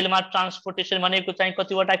सेलमा ट्रान्सपोर्टेसन भनेको चाहिँ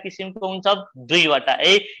कतिवटा किसिमको हुन्छ दुईवटा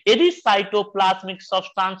है यदि साइटोप्लाज्मिक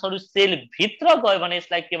सब्स्टेन्सहरु सेल भित्र गयो भने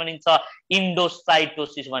यसलाई के भनिन्छ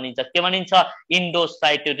इन्डोसाइटोसिस भनिन्छ के भनिन्छ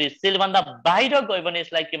इन्डोसाइटोसिस सेल भन्दा बाहिर गयो भने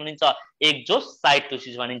यसलाई के भनिन्छ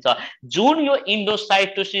एक्जोसाइटोसिस भनिन्छ जुन यो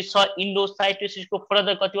इन्डोसाइटोसिस छ इन्डोसाइटोसिसको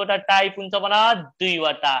फर्दर कतिवटा टाइप हुन्छ भना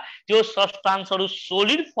दुईवटा त्यो सब्स्टेन्सहरु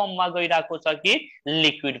सोलिड फर्ममा गइराको छ कि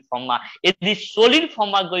लिक्विड फर्ममा यदि सोलिड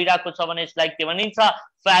फर्ममा गइराको छ भने यसलाई के भनिन्छ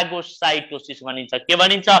फागोसाइटोसिस भनिन्छ के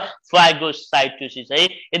भनिन्छ फागोसाइटोसिस है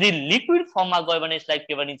यदि लिक्विड फर्ममा गयो भने यसलाई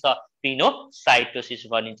के भनिन्छ पिनोसाइटोसिस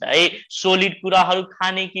भनिन्छ है सोलिड कुराहरु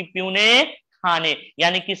खाने कि पिउने खाने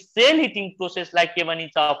यानी कि सेल हिटिङ प्रोसेसलाई के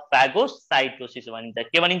भनिन्छ फागोसाइटोसिस भनिन्छ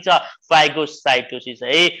के भनिन्छ फागोसाइटोसिस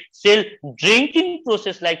है सेल ड्रिंकिङ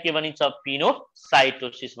प्रोसेसलाई के भनिन्छ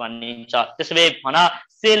पिनोसाइटोसिस भनिन्छ त्यसैले भना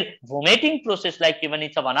सेल भोमिटिङ प्रोसेसलाई के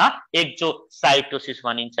भनिन्छ भना एक्जोसाइटोसिस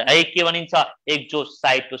भनिन्छ है के भनिन्छ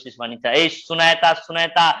एक्जोसाइटोसिस भनिन्छ है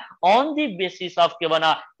सुनायता अन द बेसिस अफ के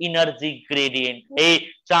भना एनर्जी ग्रेडियन्ट है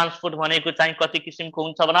ट्रान्सपोर्ट भनेको चाहिँ कति किसिमको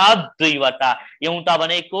हुन्छ भना दुईवटा एउटा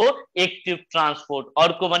भनेको एक्टिभ ट्रान्सपोर्ट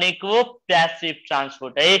अर्को भनेको प्यासिभ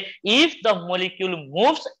ट्रान्सपोर्ट है if the molecule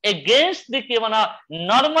moves against the के भना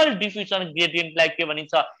नर्मल डिफ्युजन ग्रेडियन्ट लाई के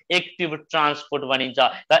भनिन्छ एक्टिभ ट्रान्सपोर्ट भनिन्छ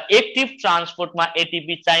र एक्टिभ ट्रान्सपोर्टमा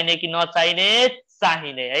एटीपी चाहिने कि नचाहिने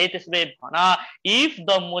चाहिने है। त्यसैले भन if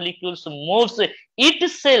the molecules moves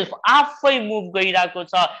itself आफै मुभ गइरहेको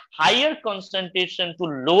छ हायर कन्सन्ट्रेसन टु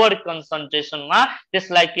लोअर कन्सन्ट्रेसनमा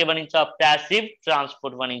त्यसलाई के भनिन्छ प्यासिभ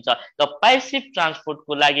ट्रान्सपोर्ट भनिन्छ। र प्यासिभ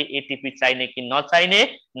ट्रान्सपोर्टको लागि एटिपी चाहिने कि नचाहिने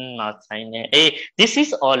नचाहिने है। This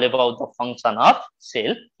is all about the function of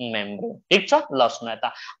sale membrane. ठीक छ ल सुन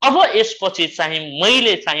त अब यसपछि चाहिँ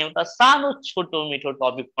मैले चाहिँ एउटा सानो छोटो मिठो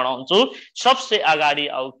टपिक पढाउँछु। सबसे अगाडि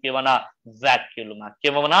आउ के भना भ्याक्युलमा के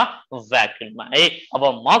भना भ्याक्युलमा है। अब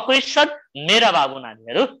म क्वेशन मेरा बाबु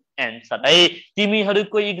नानीहरू एन्सर है।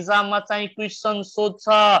 तिमीहरूको एक्जाममा चाहिँ क्वेशन सोध्छ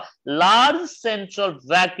large central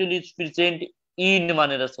भ्याक्युल is present in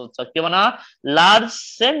भनेर सोध्छ के भना large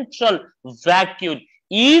central भ्याक्युल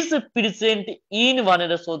is present in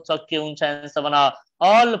भनेर सोध्छ के हुन्छ एन्सर भना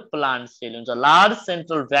all plant cell हुन्छ। Large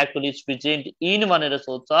central भ्याक्युल is present in भनेर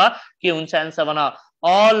सोध्छ के हुन्छ एन्सर भना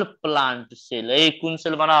all plant cell है। कुन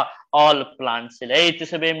सेल भना all plant cell है।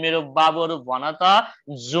 त्यसैले मेरो बाबुहरू भन त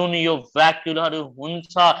जुन यो भ्याक्युलहरू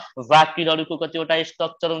हुन्छ भ्याक्युलहरूको कतिवटा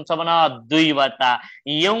स्ट्रक्चर हुन्छ भना दुईवटा।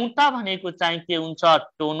 एउटा भनेको चाहिँ के हुन्छ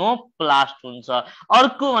टोनोप्लास्ट हुन्छ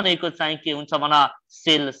अर्को भनेको चाहिँ के हुन्छ भना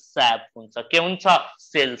सेल स्याप हुन्छ। के हुन्छ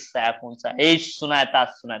सेल स्याप हुन्छ है। सुनाता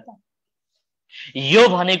सुनाता यो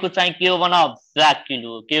भनेको चाहिँ के हो भना भ्याक्युल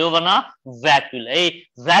हो। के हो भना भ्याक्युल है।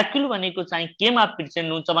 भ्याक्युल भनेको चाहिँ केमा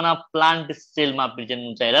प्रेजेन्ट हुन्छ भना प्लान्ट सेलमा प्रेजेन्ट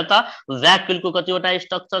हुन्छ। हेर त भ्याक्युलको कतिवटा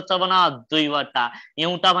स्ट्रक्चर छ भना दुईवटा।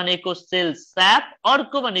 एउटा भनेको सेल स्याप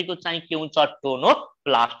अर्को भनेको चाहिँ के हुन्छ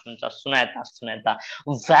टोनोप्लास्ट हुन्छ। सुनाता सुनाता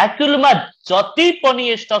भ्याक्युलमा जति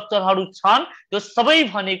पनि स्ट्रक्चरहरू छन् त्यो सबै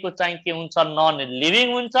भनेको चाहिँ के हुन्छ नन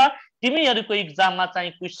लिभिङ हुन्छ। तिमीहरूको एक्जाममा चाहिँ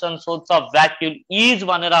क्वेशन सोध्छ भ्याक्युल इज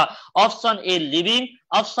भनेर option A living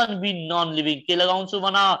option be non living के लगाउँछु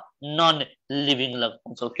भना नन लिभिङ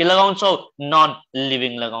लगाउँछौ। के लगाउँछौ नन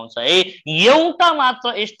लिभिङ लगाउँछ है। एउटा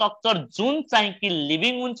मात्र स्ट्रक्चर जुन चाहिँ कि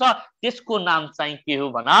लिभिङ हुन्छ त्यसको नाम चाहिँ के हो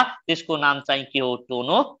भना त्यसको नाम चाहिँ के हो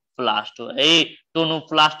टोनोप्लास्ट हो है।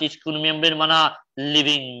 टोनोप्लास्ट इज कुन membrane भना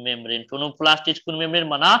living membrane. Tonoplast is कुन मेम्ब्रेन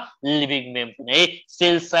भना लिभिङ मेम्ब्रेन है।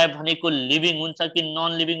 सेल स्याप भनेको लिभिङ हुन्छ कि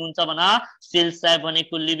नन लिभिङ हुन्छ भना सेल स्याप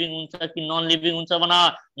भनेको लिभिङ हुन्छ कि नन लिभिङ हुन्छ भना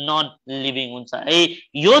नन लिभिङ हुन्छ है।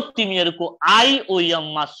 यो तिमीहरूको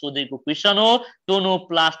आइओएम मा सोधेको क्वेशन हो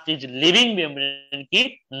टोनोप्लास्ट इज लिभिङ मेम्ब्रेन कि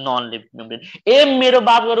नन लिभिङ मेम्ब्रेन। ए मेरो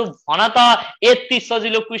बाबुहरू भन त यति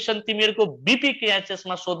सजिलो क्वेशन तिमीहरूको बीपीकेएचएस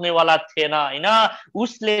मा सोध्ने वाला थिएन हैन।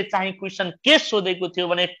 उसले चाहिँ क्वेशन के सोधेको थियो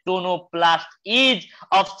भने tonoplast is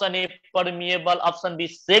option A permeable option be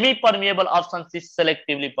semi permeable option C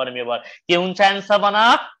selectively permeable. के हुन्छ एन्सर भना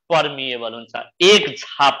परमिएबल हुन्छ। एक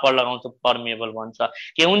झापर लगाउँछ परमिएबल भन्छ।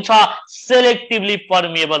 के हुन्छ सेलेक्टिभली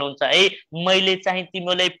परमिएबल हुन्छ है। मैले चाहिँ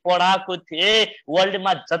तिमीलाई पढाएको थिए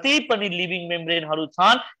वर्ल्डमा जति पनि लिभिङ मेम्ब्रेनहरू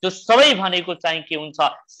छन् त्यो सबै भनेको चाहिँ के हुन्छ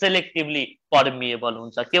सेलेक्टिभली परमिएबल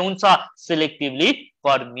हुन्छ। के हुन्छ सेलेक्टिभली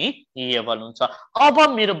परमिएबल हुन्छ। अब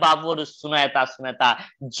मेरो बाबुहरू सुनाता सुनाता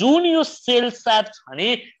जुन यो सेल स्याप छ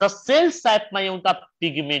नि त सेल स्यापमा एउटा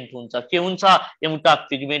पिगमेन्ट हुन्छ। के हुन्छ एउटा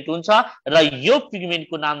पिगमेन्ट हुन्छ र यो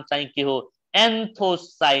पिगमेन्टको नाम चाहिँ के हो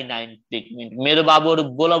एन्थोसाइनाइन पिगमेन्ट। मेरो बाबुहरू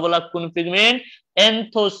बोला बोला कुन पिगमेन्ट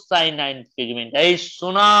एन्थोसाइनाइन पिगमेन्ट है।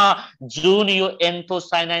 सुन जुन यो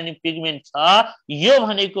एन्थोसाइनाइन पिगमेन्ट छ यो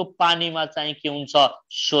भनेको पानीमा चाहिँ के हुन्छ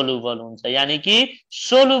सोलुबल हुन्छ यानी कि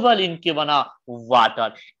सोलुबल इन के भना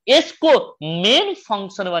वाटर। यसको मेन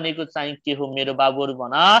फंक्सन भनेको चाहिँ के हो मेरो बाबुहरू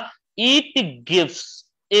भना इट गिव्स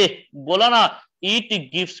ए बोला न इट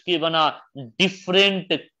गिव्स के भना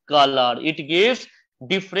different colour. It gives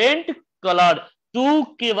different colour two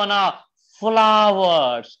के भना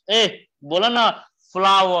फ्लावर्स ए बोला ना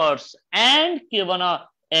फ्लावर्स एंड के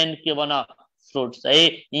भना फ्रुट्स है।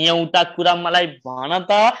 एउटा कुरा मलाई भन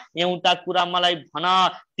त एउटा कुरा मलाई भन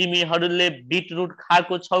तिमीहरूले बीटरूट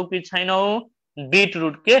खाएको छौ कि छैनौ।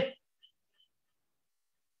 बीटरूट के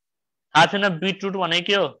थाहा छैन बीटरूट भने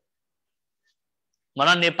के हो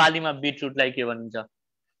भन नेपालीमा बीटरूटलाई के भनिन्छ।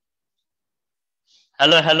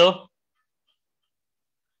 हेलो हेलो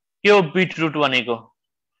के हो बीटरूट भनेको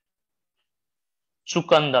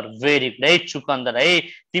चुकन्दर। भेरी गुड है चुकन्दर है।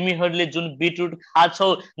 तिमीहरूले जुन बीटरूट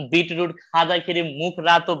खाछौ बीटरूट खाँदाखेरि मुख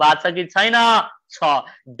रातो भएको छ कि छैन छ।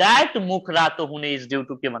 दैट मुख रातो हुने इज ड्यू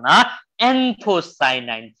टु के भना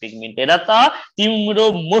एन्थोसाइनाइन पिगमेन्ट। हेर त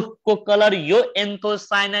तिम्रो मुखको कलर यो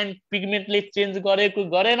एन्थोसाइनाइन पिगमेन्टले चेन्ज गरेको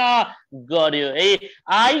गरेन गर्यो है।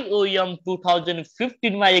 आइओएम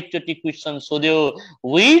 2015 मा एकचोटी क्वेशन सोध्यो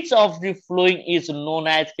which of the following is known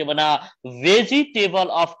as के भना भेजिटेबल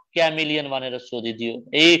अफ क्यामेलियन भनेर सोधिदियो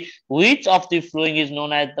है which of the following is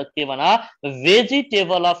known as the के भना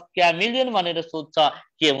vegetable of chameleon भनेर सोध्छ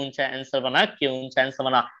के हुन्छ आन्सर भना के हुन्छ आन्सर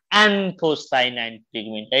भना एन्थोसाइनाइन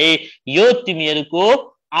पिगमेन्ट है यो तिमीहरुको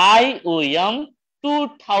IOM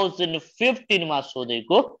 2015 मा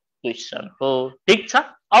सोधेको क्वेशन हो ठीक छ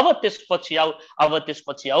अब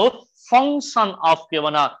त्यसपछि आऊ फंक्सन अफ के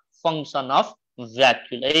भना फंक्सन अफ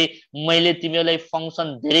भ्याक्युल है मैले तिमीहरुलाई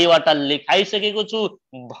फंक्सन धेरैवटा लेखाइसकेको छु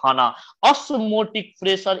भन अस्मोटिक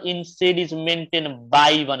pressure in sale is maintain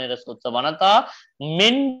by भनेर सोध्छ भन त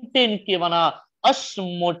मेन्टेन के भन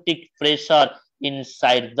अस्मोटिक pressure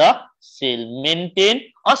inside the cell maintain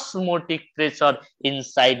osmotic pressure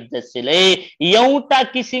inside the cell है एउटा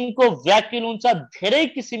किसिमको भ्याक्युल हुन्छ धेरै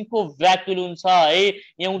किसिमको भ्याक्युल हुन्छ है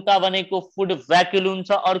एउटा भनेको फुड भ्याक्युल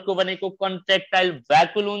हुन्छ अर्को भनेको कन्ट्र्याक्टाइल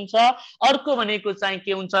भ्याक्युल हुन्छ अर्को भनेको चाहिँ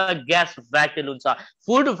के हुन्छ ग्यास भ्याक्युल हुन्छ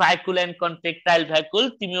फुड भ्याक्युल एन्ड कन्ट्र्याक्टाइल भ्याक्युल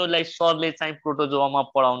तिमीहरुलाई सरले चाहिँ प्रोटोजोआमा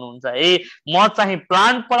पढाउनु हुन्छ है म चाहिँ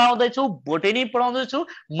प्लान्ट पढाउँदै छु बोटेनी पढाउँदै छु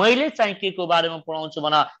मैले चाहिँ के को बारेमा पढाउँछु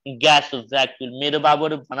भन ग्यास भ्याक्युल मेरो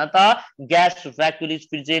बाबुहरु भन त ग्यास भ्याक्युल इज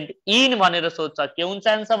प्रेजेन्ट इन भनेर सोध्छ के हुन्छ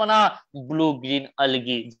आन्सर भन ब्लू ग्रीन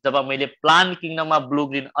अल्गी जब मैले प्लान्ट किंगडममा ब्लू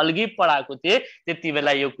ग्रीन अल्गी पढाएको थिए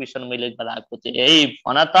त्यतिबेला यो क्वेशन मैले गराएको थिए है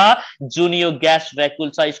भन त जुन यो ग्यास भ्याक्युल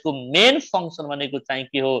छ यसको मेन फंक्सन भनेको चाहिँ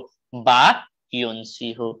के हो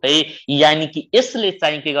बाक्युन्सी हो है यानी कि यसले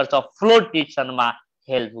चाहिँ के गर्छ फ्लोटेसनमा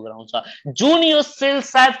हेल्प गराउँछ जुन यो सेल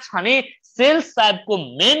साइप छ नि सेल साइप को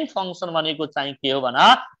मेन फंक्सन भनेको चाहिँ के हो भना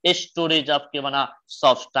स्टोरेज अफ के भना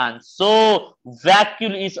सब्स्टेंस so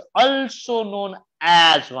भ्याक्युल is also known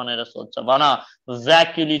as भनेर सोध्छ भन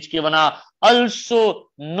भ्याक्युल इज के भना अल्सो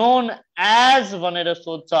नोन एज भनेर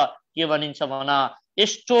सोध्छ के भनिन्छ भन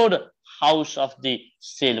stored house of the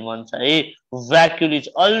sale भन्छ है भ्याक्युल इज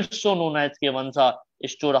अल्सो नोन एज के भन्छ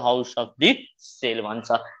store house of the sale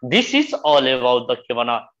भन्छ this is all about the के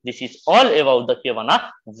भना this is all about the के भना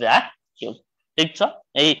भ्याक्युल ठीक छ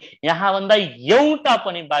है यहाँ भन्दा एउटा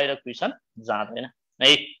पनि बाहिर क्वेशन जाँदैन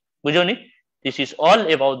है बुझ्यौ नि this is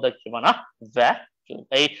all about the के भना भ्याक्युल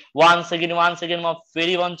है once again म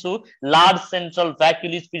फेरि भन्छु large central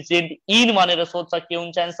भ्याक्युल is present in भनेर सोध्छ के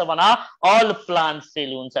हुन्छ आन्सर भना अल प्लान्ट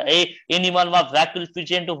सेल हुन्छ है एनिमलमा भ्याक्युल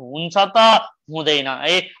प्रेजेन्ट हुन्छ त हुँदैन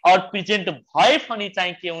है और प्रेजेन्ट भए पनि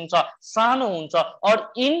चाहिँ के हुन्छ सानो हुन्छ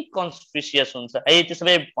और इनकन्स्पिसियस हुन्छ है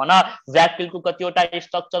त्यसैले भन भ्याक्युलको कतिवटा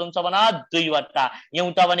स्ट्रक्चर हुन्छ भन दुईवटा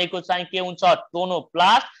एउटा भनेको चाहिँ के हुन्छ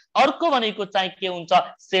टोनोप्लास्ट अर्को भनेको चाहिँ के हुन्छ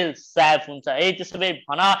सेल स्याप हुन्छ है त्यसैले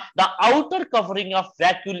भन the outer covering of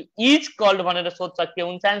भ्याक्युल is called भनेर सोध्छ के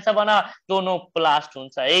हुन्छ आन्सर भन टोनोप्लास्ट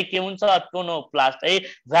हुन्छ है के हुन्छ टोनोप्लास्ट है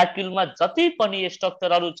भ्याक्युलमा जति पनि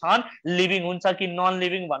स्ट्रक्चरहरु छन् लिभिङ हुन्छ कि नन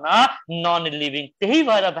लिभिङ भन नन लिभिङ त्यही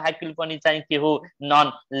भएर भ्याक्युल पनि चाहिँ के हो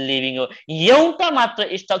नन लिभिङ हो एउटा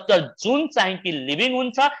मात्र स्ट्रक्चर जुन चाहिँ कि लिभिङ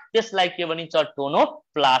हुन्छ त्यसलाई के भनिन्छ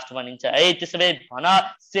टोनोप्लास्ट भनिन्छ है त्यसैले भन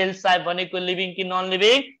सेल साइप भनेको लिभिङ कि नन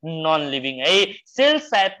लिभिङ नन लिभिङ है सेल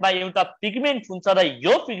साइपमा एउटा पिगमेन्ट हुन्छ र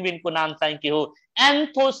यो पिगमेन्टको नाम चाहिँ के हो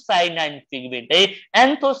एन्थोसाइनाइन पिगमेन्ट है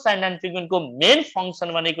एन्थोसाइनाइन पिगमेन्टको मेन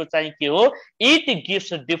फंक्सन भनेको चाहिँ के हो it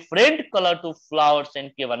gives different colour to flowers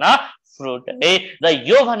and के भना फ्रुट है र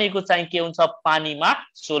यो भनेको चाहिँ के हुन्छ पानीमा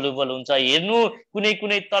सोलुबल हुन्छ हेर्नु कुनै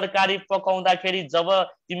कुनै तरकारी पकाउँदाखेरि जब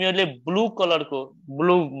तिमीहरुले ब्लू कलरको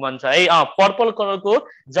ब्लू भन्छ है पर्पल कलरको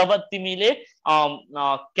जब तिमीले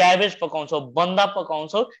क्याबेज पकाउँछौ बन्दा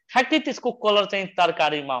पकाउँछौ ठ्याक्कै त्यसको कलर चाहिँ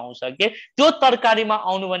तरकारीमा आउँछ के त्यो तरकारीमा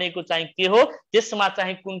आउनु भनेको चाहिँ के हो त्यसमा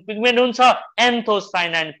चाहिँ कुन पिगमेन्ट हुन्छ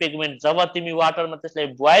एन्थोसाइनाइन पिगमेन्ट जब तिमी वाटरमा त्यसलाई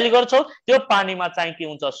बोइल गर्छौ त्यो पानीमा चाहिँ के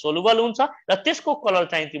हुन्छ सोलुबल हुन्छ र त्यसको कलर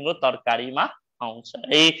चाहिँ तिम्रो तरकारीमा आउँछ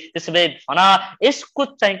है त्यसैले भन यसको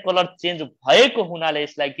चाहिँ कलर चेन्ज भएको हुनाले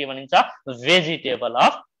यसलाई के भनिन्छ भेजिटेबल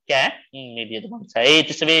अफ क्यामेलियन भन्छ है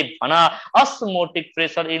त्यसैले भन अस्मोटिक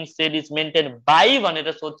pressure in sale is maintain by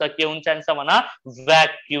भनेर सोध्छ के हुन्छ आन्सर भन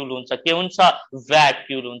भ्याक्युल हुन्छ के हुन्छ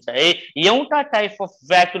भ्याक्युल हुन्छ है एउटा टाइप अफ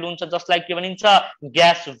भ्याक्युल हुन्छ जसलाई के भनिन्छ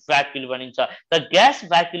ग्यास भ्याक्युल भनिन्छ the gas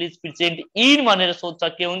भ्याक्युल is present in भनेर सोध्छ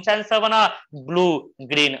के हुन्छ आन्सर भन ब्लू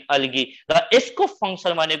ग्रीन अल्गी र यसको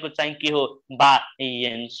फंक्सन भनेको चाहिँ के हो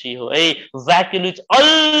बायन्सी हो है भ्याक्युल इज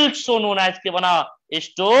अल्सो नोन एज के भन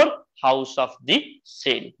store house of the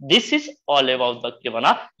cell this is all about the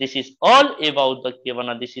kevana this is all about the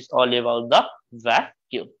kevana this is all about the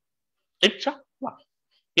vacuum ठीक छ ल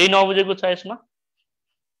केही नबुझेको छ यसमा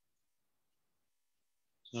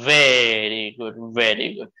भेरी गुड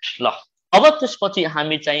ल अब त्यसपछि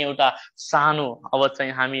हामी चाहिँ एउटा सानो अब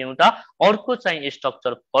चाहिँ हामी एउटा अर्को चाहिँ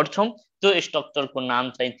स्ट्रक्चर पढ्छौं त्यो स्ट्रक्चरको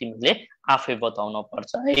नाम चाहिँ तिमीले आफै बताउन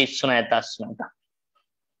पर्छ है सुनाएता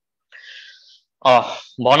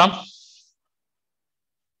भनम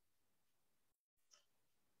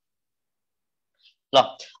ल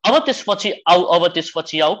अब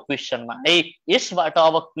त्यसपछि आऊ क्वेशनमा है। यसबाट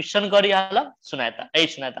अब क्वेशन गरिहाल। सुनाए त है,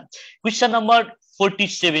 सुनाए त क्वेशन नम्बर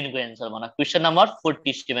 47 को एन्सर भन। क्वेशन नम्बर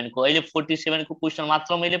 47 को अहिले 47 को क्वेशन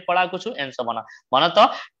मात्र मैले पढाएको छु। एन्सर भन, भन त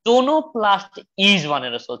टोनोप्लास्ट इज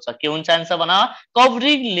भनेर सोध्छ। के हुन्छ एन्सर भन।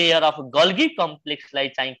 कभरिङ लेयर अफ गल्गी कम्प्लेक्सलाई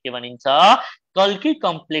चाहिँ के भनिन्छ? गल्गी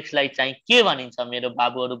कम्प्लेक्सलाई चाहिँ के भनिन्छ मेरो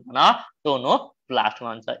बाबुहरू? भन टोनोप्लास्ट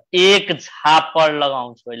भन्छ। एक झापड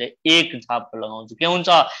लगाउँछु अहिले, एक झापड लगाउँछु। के हुन्छ?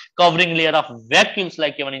 कभरिङ लेयर अफ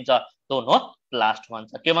भ्याक्युल्सलाई के भनिन्छ? टोनोप्लास्ट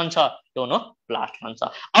भन्छ। के भन्छ? टोनोप्लास्ट भन्छ।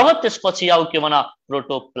 अब त्यसपछि आऊ के भन?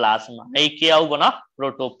 प्रोटोप्लाज्म है। के आऊ भन?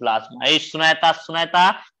 प्रोटोप्लाज्म है। सुनाएता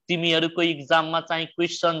सुनाएता तिमीहरूको एक्जाममा चाहिँ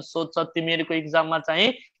क्वेशन सोध्छ, तिमीहरूको एक्जाममा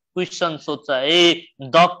चाहिँ क्वेशन सोध्छ है।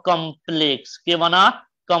 द कम्प्लेक्स के भन?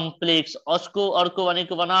 कम्प्लेक्स। अर्को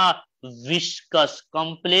भनेको भन विस्कस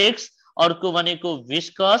कम्प्लेक्स, अर्को भनेको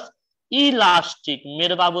विस्कस इलास्टिक।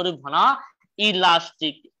 मेरो बाबुहरू भन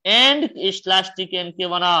इलास्टिक एन्ड इलास्टिक एन्ड के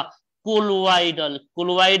भन? कोलोइडल।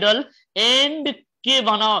 कोलोइडल एन्ड के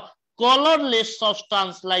भन? कलरलेस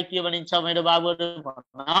सब्स्टान्सलाई के भनिन्छ मेरो बाबुहरू?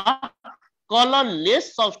 भन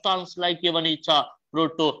कलरलेस सब्स्टान्सलाई के भनिन्छ?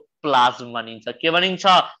 प्रोटोप्लाज्म भनिन्छ। के भनिन्छ?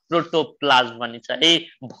 प्रोटोप्लाज्म भनिन्छ है।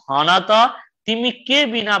 भन त तिमी के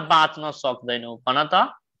बिना बाँच्न सक्दैनौ? भन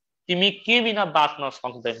त तिमी के बिना बाँच्न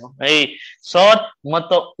सक्दैनौ? है सर म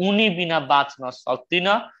त उनी बिना बाँच्न सक्दिन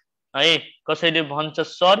है। कसैले भन्छ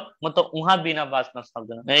सर म त उहाँ बिना बाँच्न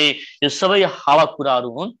सक्दैन है। यो सबै हावा कुराहरू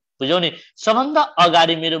हुन्, बुझ्यौ नि। सबभन्दा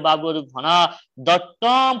अगाडि मेरो बाबुहरू भन the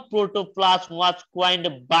term protoplasm was क्वाइन्ड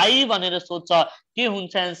by भनेर सोध्छ। के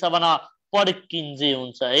हुन्छ एन्सर भन? पर्किन्जे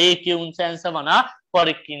हुन्छ है। के हुन्छ एन्सर भन?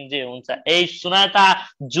 पर्किन्जे हुन्छ है। सुनाता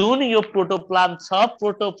जुन यो प्रोटोप्लाज्म छ,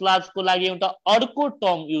 प्रोटोप्लाज्मको लागि एउटा अर्को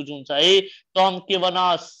टर्म युज हुन्छ है। टर्म के भन?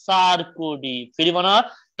 सार्कोडी। फेरि भन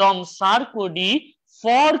टर्म सार्कोडी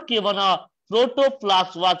फर के भन?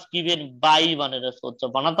 प्रोटोप्लाज्म वाज गिभन बाई भनेर सोध्छ।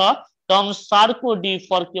 भन त टर्म सार्कोडी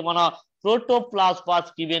फर के भन? प्रोटोप्लाज्म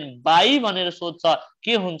वाज गिभन बाई भनेर सोध्छ।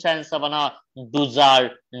 के हुन्छ एन्सर भन?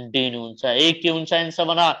 डुजार्डिन हुन्छ है। के हुन्छ एन्सर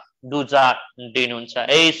भन? डुजार्डिन हुन्छ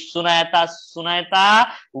है। सुनाएता सुनाएता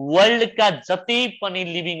वर्ल्डका जति पनि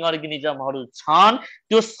लिभिङ अर्गानिजमहरू छन्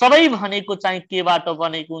त्यो सबै भनेको चाहिँ केबाट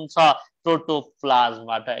बनेको हुन्छ?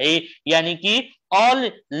 प्रोटोप्लाज्मबाट है। यानी कि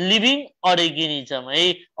अल लिभिङ अर्गानिजम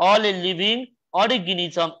है, all living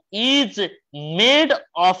organism is made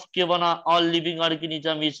of के भन? all living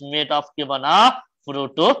organism is made of के भन?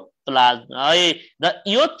 प्रोटोप्लाज्म है। र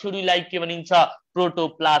यो थ्योरीलाई के भनिन्छ?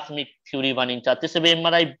 प्रोटोप्लाज्मिक थ्योरी भनिन्छ। त्यसो भए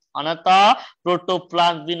मलाई भन त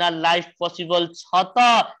प्रोटोप्लाज्म बिना लाइफ पोसिबल छ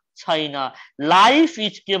त छैन? लाइफ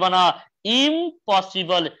इज के भन?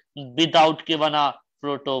 इम्पोसिबल विदाउट के भन?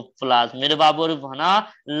 प्रोटोप्लाज्म। मेरो बाबुहरू भन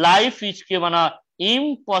लाइफ इज के भन?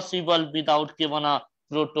 इम्पोसिबल विदाउट के भन?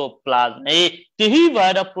 प्रोटोप्लाज्म है। त्यही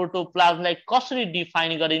भएर प्रोटोप्लाज्मलाई कसरी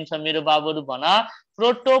डिफाइन गरिन्छ मेरो बाबुहरू भन?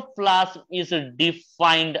 Protoplasm is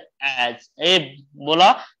defined as a बोल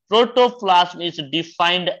प्रोटोप्लाज्म इज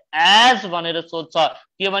डिफाइन्ड एज भनेर सोध्छ।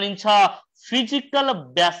 के भनिन्छ? फिजिकल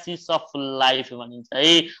बेसिस अफ लाइफ भनिन्छ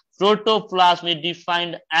है। प्रोटोप्लाज्म इज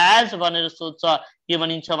डिफाइन्ड एज भनेर सोध्छ। के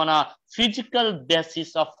भनिन्छ भन? फिजिकल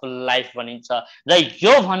बेसिस अफ लाइफ भनिन्छ। र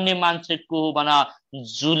यो भन्ने मान्छे को हो भन?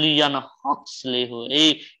 जुलियन हक्सले हो है।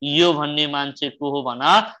 यो भन्ने मान्छे को हो भन?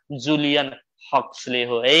 जुलियन हक्सले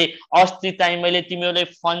हो है। अस्ति चाहिँ मैले तिमीहरूले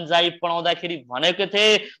फन्जाई पढाउँदाखेरि भनेको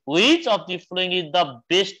थिएँ which of the following is the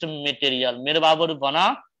best material. मेरो बाबुहरू भन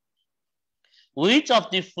which of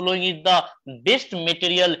the following is the best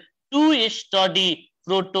material to study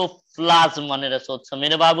protoplasm भनेर सोध्छ।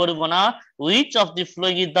 मेरो बाबुहरू भन which of the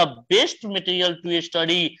following is the best material to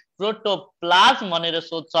study protoplasm भनेर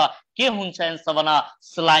सोध्छ। के हुन्छ एन्सर भन?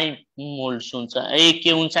 स्लाइम मोल्ड्स हुन्छ है।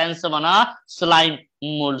 के हुन्छ एन्सर भन? स्लाइम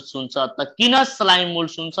मोल्ड्स हुन्छ। त किन स्लाइम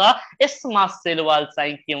मोल्ड्स हुन्छ? यसमा सेल वाल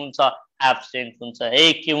चाहिँ के हुन्छ? एब्सेन्ट हुन्छ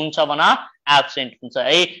है। के हुन्छ भन? एब्सेन्ट हुन्छ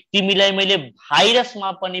है। तिमीलाई मैले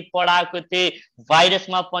भाइरसमा पनि पढाएको थिएँ,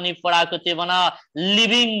 भाइरसमा पनि पढाएको थिएँ भन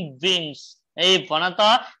लिभिङ बिङ्स ए भन त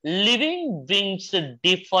living beings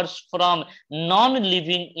differs from non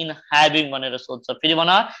living in having भनेर सोध्छ। फेरि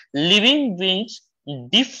भन living beings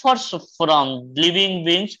differs from living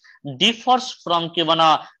beings differs from के भन?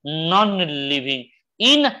 नन लिभिङ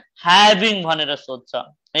इन ह्याभिङ भनेर सोध्छ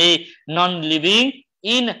है। नन लिभिङ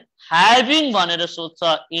इन ह्याभिङ भनेर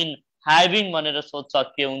सोध्छ। इन ह्याभिङ भनेर सोध्छ।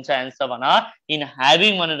 के हुन्छ एन्सर भन? इन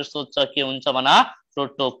ह्याभिङ भनेर सोध्छ। के हुन्छ भन?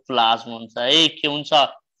 प्रोटोप्लाज्म हुन्छ है। के हुन्छ?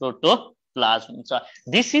 प्रोटोप्लाज्म हुन्छ।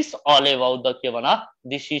 This is all about the के भन?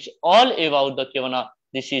 This is all about the के भन?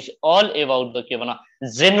 This is all about the के भन?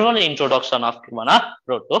 general introduction of के भना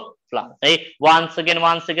protoplasm है once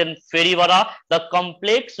again फेरि भरा the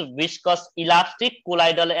complex viscous elastic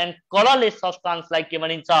colloidal and colorless substance like के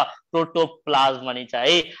भनिन्छ protoplasm भनिन्छ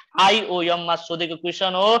है IOM मा सोधेको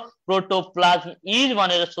क्वेशन हो protoplasm is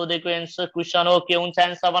भनेर सोधेको एन्सर क्वेशन हो के हुन्छ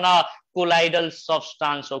एन्सर भना कोलाइडल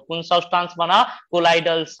सब्स्टान्स हो कुन सब्स्टान्स भना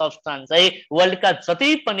कोलाइडल सब्स्टान्स है वर्ल्ड का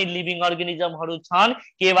जति पनि लिभिङ अर्गानिजमहरु छन्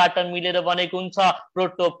केबाट मिलेर बनेको हुन्छ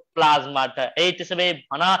प्रोटोप्लाज्मबाट है त्यसैले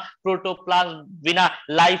भना प्रोटोप्लाज्म बिना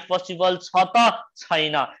लाइफ पोसिबल छ त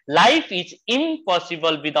छैन लाइफ इज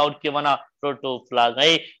इम्पोसिबल विदाउट के भना प्रोटोप्लाज्म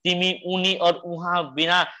है तिमी उनी और उहाँ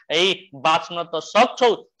बिना है बाँच्न त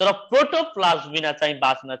सक्छौ तर प्रोटोप्लाज्म बिना चाहिँ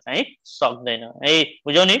बाँच्न चाहिँ सक्दैन है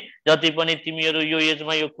बुझ्यौ नि जति पनि तिमीहरु यो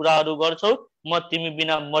एजमा यो कुराहरु गर्छौ म तिमी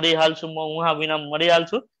बिना मरिहाल्छु म उहाँ बिना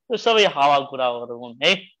मरिहाल्छु यो सबै हावा कुराहरु हुन्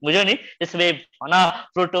है बुझ्यौ नि त्यसैले भना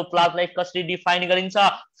प्रोटोप्लाज्मलाई कसरी डिफाइन गरिन्छ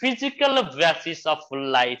फिजिकल बेसिस अफ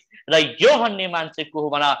लाइफ र यो भन्ने मान्छे को हो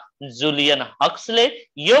भना जुलियन हक्सले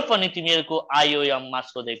यो पनि तिमीहरुको आईओएम मा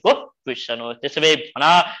सोधेको क्वेशन हो त्यसैले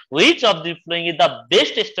भना which of the following is the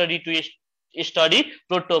best study to study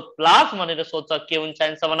protoplasm भनेर सोध्छ के हुन्छ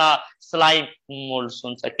आन्सर भना स्लाइम मोल्ड्स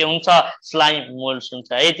हुन्छ के हुन्छ स्लाइम मोल्ड्स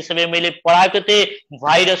हुन्छ है त्यसैले मैले पढाएको थिए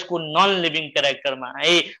भाइरसको नन लिभिङ क्यारेक्टरमा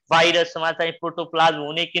है भाइरसमा चाहिँ प्रोटोप्लाज्म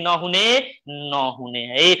हुने कि नहुने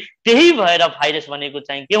है त्यही भएर भाइरस भनेको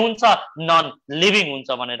चाहिँ के हुन्छ नन लिभिङ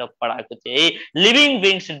हुन्छ भनेर पढाएको थिए living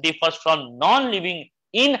beings differs from non living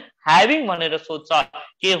in having भनेर सोध्छ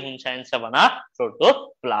के हुन्छ आन्सर भना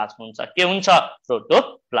प्रोटोप्लाज्म हुन्छ के हुन्छ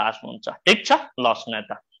प्रोटोप्लाज्म हुन्छ ठीक छ ल सुन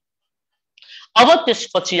त अब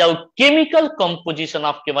त्यसपछि आउ केमिकल कम्पोजिसन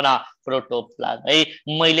अफ के भना प्रोटोप्लाज्म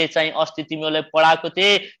है मैले चाहिँ अस्ति तिमीहरुलाई पढाएको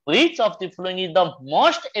थिए which of the following is the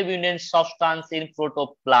most evident सब्स्टान्स in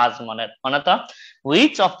protoplasm भनेर भन त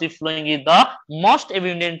which of the following is the most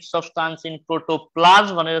evident सब्स्टान्स in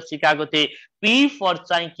protoplasm भनेर सिकाएको थिए पी फर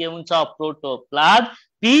चाहिँ के हुन्छ प्रोटोप्लाज्म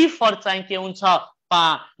पी फर चाहिँ के हुन्छ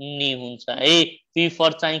पानी हुन्छ है पी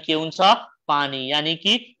फर चाहिँ के हुन्छ पानी यानी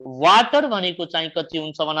कि वाटर भनेको चाहिँ कति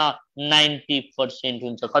हुन्छ भना 90%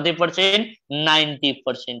 हुन्छ कति पर्सेन्ट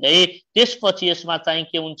 90% है त्यसपछि यसमा चाहिँ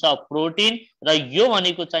के हुन्छ प्रोटिन र यो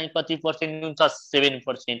भनेको चाहिँ कति पर्सेन्ट हुन्छ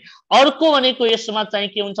 7% अर्को भनेको यसमा चाहिँ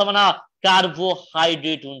के हुन्छ भना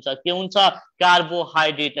कार्बोहाइड्रेट हुन्छ के हुन्छ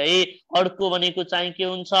कार्बोहाइड्रेट है अर्को भनेको चाहिँ के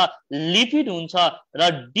हुन्छ लिपिड हुन्छ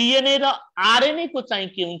र डीएनए र आरएनए को चाहिँ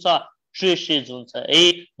के हुन्छ ट्रेसेज हुन्छ है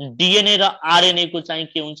डीएनए र आरएनए को चाहिँ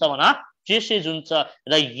के हुन्छ भना ट्रेसेज हुन्छ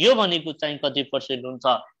र यो भनेको चाहिँ कति पर्सेन्ट हुन्छ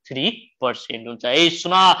 3% हुन्छ है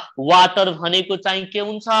सुन वाटर भनेको चाहिँ के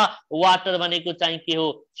हुन्छ वाटर भनेको चाहिँ के हो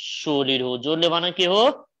सोलिड हो जोडले भन के हो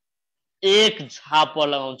एक झापा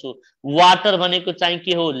लगाउँछु वाटर भनेको चाहिँ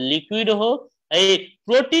के हो लिक्विड हो है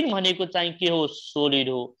प्रोटिन भनेको चाहिँ के हो सोलिड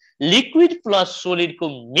हो लिक्विड प्लस सोलिड को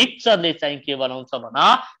मिक्सचरले चाहिँ के बनाउँछ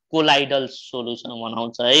भना कोलाइडल सोलुसन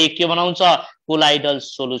बनाउँछ है के बनाउँछ कोलाइडल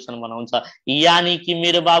सोलुसन बनाउँछ यानी कि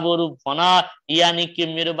मेरो बाबुहरु भना यानी कि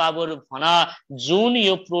मेरो बाबुहरु भना जुन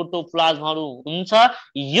यो प्रोटोप्लाज्महरु हुन्छ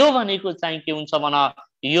यो भनेको चाहिँ के हुन्छ भना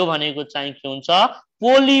यो भनेको चाहिँ के हुन्छ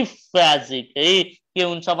पोलिफेजिक है के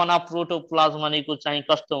हुन्छ भना प्रोटोप्लाज्म भनेको चाहिँ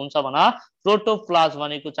कस्तो हुन्छ भना प्रोटोप्लाज्म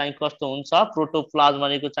भनेको चाहिँ कस्तो हुन्छ प्रोटोप्लाज्म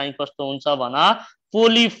भनेको चाहिँ कस्तो हुन्छ भना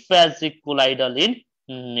पोलिफेजिक कोलाइडल इन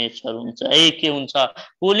नेचर हुन्छ है के हुन्छ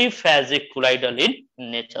पोलिफेजिक कोलाइडल इन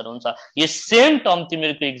नेचर हुन्छ यो सेम टर्म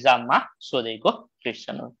तिमीहरुको एक्जाममा सोधेको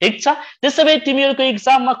क्वेशन हो ठीक छ त्यसैले तिमीहरुको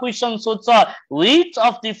एक्जाममा क्वेशन सोध्छ which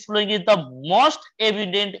of the following is the most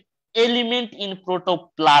evident element in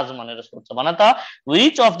protoplasm भनेर सोध्छ भन त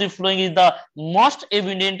which of the following is the most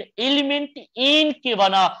evident element in के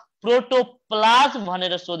भन प्रोटोप्लाज्म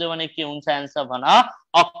भनेर सोध्यो भने के हुन्छ आन्सर भन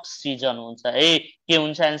अक्सिजन हुन्छ है के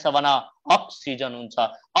हुन्छ आन्सर भन अक्सिजन हुन्छ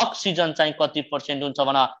अक्सिजन चाहिँ कति पर्सेन्ट हुन्छ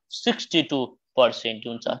भन 62%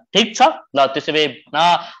 हुन्छ ठीक छ ल त्यसैले भन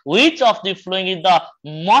which of the following is the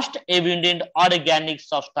most evident organic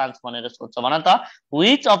सब्स्टान्स भनेर सोध्छ भन त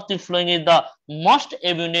which of the following is the most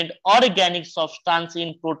evident organic सब्स्टान्स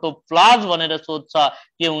in protoplasm भनेर सोध्छ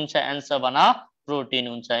के हुन्छ आन्सर भन प्रोटिन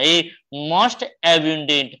हुन्छ है मोस्ट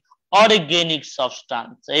एभिडेन्ट अर्गेनिक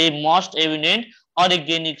सब्स्टान्स है मोस्ट एभिडेन्ट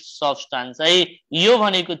अर्गेनिक सब्स्टान्स है यो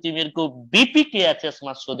भनेको तिमीहरुको बीपीकेएचएस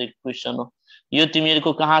मा सोधेको क्वेशन हो यो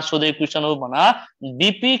तिमीहरुको कहाँ सोधेको क्वेशन हो भना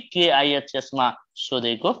बीपीकेआईएचएस मा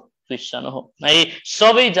सोधेको क्वेशन हो है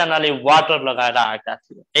सबै जनाले वाटर लगाएर आएका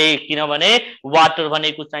थिए ए किनभने वाटर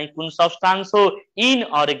भनेको चाहिँ कुन सब्स्टान्स हो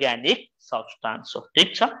इनअर्गानिक सब्स्टान्स हो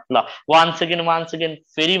ठीक छ ल वान सेकेन्ड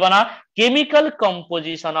फेरि बना केमिकल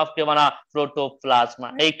कम्पोजिसन अफ के बना प्रोटोप्लाज्मा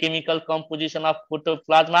है केमिकल कम्पोजिसन अफ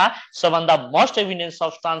प्रोटोप्लाज्मा सबभन्दा मोस्ट एभिडेन्ट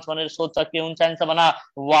सब्स्टान्स भनेर सोध्छ के हुन्छ आन्सर बना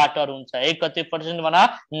वाटर हुन्छ है कति पर्सेन्ट बना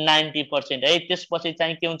 90% है त्यसपछि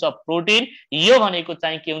चाहिँ के हुन्छ प्रोटिन यो भनेको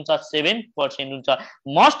चाहिँ के हुन्छ 7% हुन्छ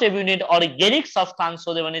मोस्ट एभिडेन्ट अर्ग्यानिक सब्स्टान्स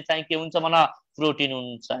सोध्यो भने चाहिँ के हुन्छ बना प्रोटिन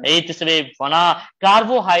हुन्छ है त्यसैले भना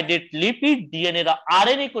कार्बोहाइड्रेट लिपिड डीएनए र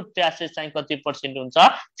आरएनए को ट्रासेस चाहिँ कति पर्सेन्ट हुन्छ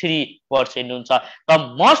 3% हुन्छ र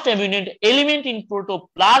most evident element in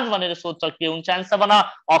protoplasm भनेर सोध्छ के हुन्छ आन्सर बना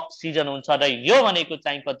अक्सिजन हुन्छ र यो भनेको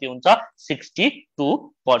चाहिँ कति हुन्छ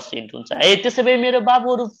 62% हुन्छ है त्यसैले मेरो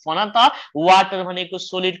बाबुहरु भन त वाटर भनेको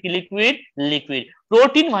सोलिड कि लिक्विड लिक्विड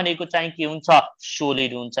प्रोटिन भनेको चाहिँ के हुन्छ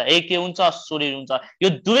सोलिड हुन्छ है के हुन्छ सोलिड हुन्छ यो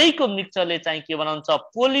दुवैको मिक्सचरले चाहिँ के बनाउँछ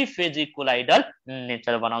पोलिफेजिक कोलाइडल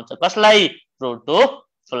नेचर बनाउँछ कसलाई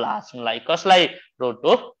प्रोटोप्लाज्मलाई कसलाई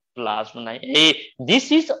प्रोटोप्लाज्मलाई ए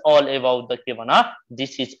this is all about the के भना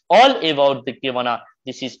this is all about the के भना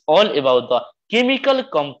this is all about the chemical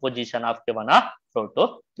composition of के भना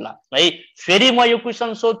प्रोटोप्लाज्म है फेरि म यो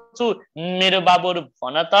क्वेशन सोध्छु मेरो बाबुहरु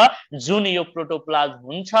भन त जुन यो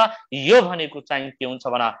प्रोटोप्लाज्म हुन्छ यो भनेको चाहिँ के हुन्छ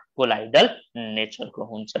भना कोलाइडल नेचरको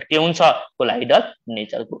हुन्छ के हुन्छ कोलाइडल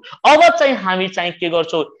नेचरको अब चाहिँ हामी चाहिँ के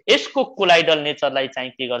गर्छौं यसको कोलाइडल नेचरलाई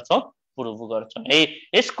चाहिँ के गर्छौं प्रुभ गर्छौं है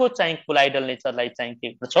यसको चाहिँ कोलाइडल नेचरलाई चाहिँ के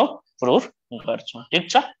गर्छौं प्रुभ गर्छौं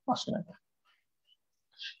ठीक छ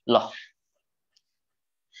ल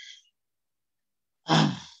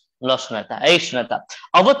ल सुनता है सुनता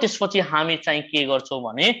अब त्यसपछि हामी चाहिँ के गर्छौं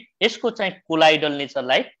भने यसको चाहिँ कोलाइडल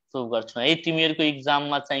नेचरलाई प्रुभ गर्छौं है तिमीहरुको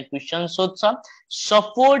एक्जाममा चाहिँ क्वेशन सोध्छ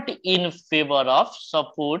support in favour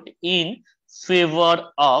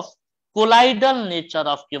of colloidal nature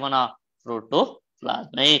of के भना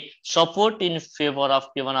प्रोटोप्लाज्म है सपोर्ट इन फेवर अफ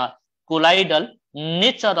के भना कोलाइडल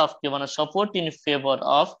नेचर अफ के भना support in favour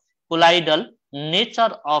of colloidal nature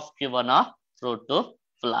of के भना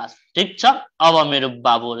प्रोटोप्लाज्म ठीक छ अब मेरो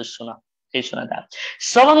बाबुहरु सुन है सुन त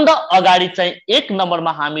सबभन्दा अगाडि चाहिँ एक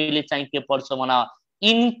नम्बरमा हामीले चाहिँ के पढ्छौं भना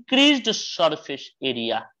इन्क्रिज्ड सरफेस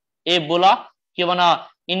एरिया ए बोला के भना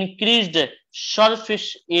इन्क्रिज्ड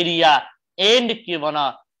सरफेस एरिया एन्ड के भना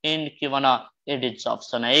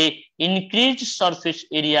एडजॉर्प्शन है इन्क्रिज्ड सरफेस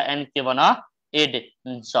एरिया एन्ड के भना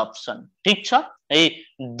एडजॉर्प्शन ठीक छ है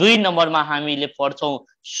दुई नम्बरमा हामीले पढ्छौं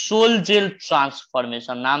सोल जेल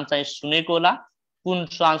ट्रान्सफर्मेसन नाम चाहिँ सुनेको होला कुन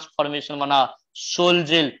ट्रान्सफर्मेसन भना सोल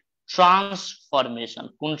जेल ट्रान्सफर्मेसन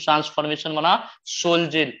कुन ट्रान्सफर्मेसन भना सोल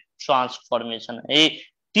जेल ट्रान्सफर्मेसन है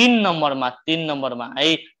तीन नम्बरमा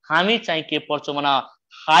है हामी चाहिँ के पढ्छौं भना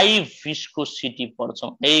हाई विस्कोसिटी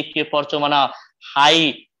पढ्छौं है के पढ्छौं भना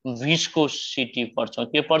हाई विस्कोसिटी पढ्छौं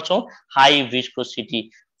के पढ्छौं हाई विस्कोसिटी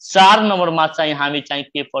चार नम्बरमा चाहिँ हामी चाहिँ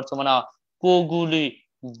के पढ्छौं भना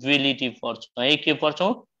कोगुलेबिलिटी पढ्छौं है के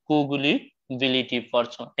पढ्छौं कोगुलेबिलिटी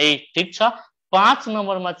पढ्छौं है ठीक छ पाँच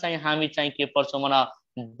नम्बरमा चाहिँ हामी चाहिँ के पढ्छौं भना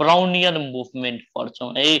ब्राउनियन मुभमेन्ट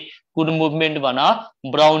पढ्छौं है कुन मुभमेन्ट भना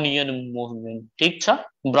ब्राउनियन मुभमेन्ट ठीक छ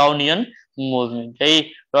ब्राउनियन मुभमेन्ट है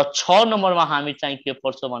र 6 नम्बरमा हामी चाहिँ के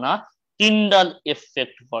पढ्छौं भना टिन्डल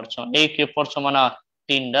इफेक्ट पढ्छौं है के पढ्छौं भना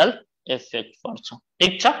टिन्डल इफेक्ट पढ्छौं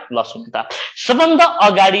ठीक छ ल सुन त सबभन्दा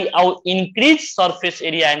अगाडि आउ इन्क्रिज सरफेस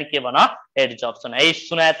एरिया एन्ड के भना एडजॉर्प्शन है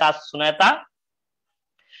सुनाता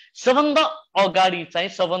सबभन्दा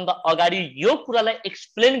अगाडि यो कुरालाई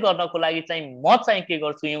एक्सप्लेन गर्नको लागि चाहिँ म चाहिँ के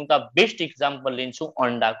गर्छु एउटा बेस्ट एक्जाम्पल लिन्छु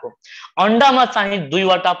अन्डाको अन्डामा चाहिँ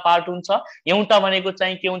दुईवटा पार्ट हुन्छ एउटा भनेको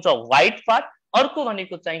चाहिँ के हुन्छ व्हाइट पार्ट अर्को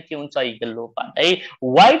भनेको चाहिँ के हुन्छ येलो पार्ट है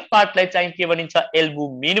व्हाइट पार्टलाई चाहिँ के भनिन्छ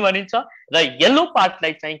एल्बुमिन भनिन्छ र येलो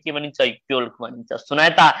पार्टलाई चाहिँ के भनिन्छ योल्क भनिन्छ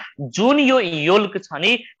सुनाएता जुन यो योल्क छ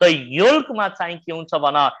नि त योल्कमा चाहिँ के हुन्छ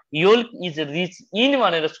भना योल्क इज रिच इन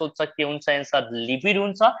भनेर सोध्छ के हुन्छ आन्सर लिपिड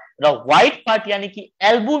हुन्छ र व्हाइट पार्ट यानी कि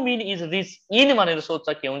एल्बुमिन इज रिच इन भनेर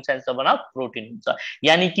सोध्छ के हुन्छ आन्सर भना प्रोटिन हुन्छ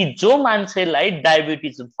यानी कि जो मान्छेलाई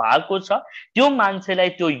डायबिटिज भएको छ त्यो मान्छेलाई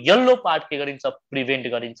त्यो येलो पार्ट के गरिन्छ प्रिभेन्ट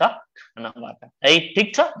गरिन्छ खानाबाट है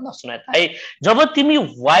ठीक छ ल सुनाएता है जब तिमी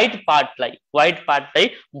व्हाइट पार्टलाई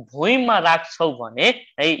भुइँमा राख्छौ भने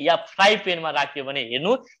है या फ्राई पेनमा राख्यो भने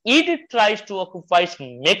हेर्नु it tries to occupies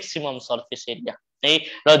maximum surface area है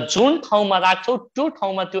र जुन ठाउँमा राख्छौ त्यो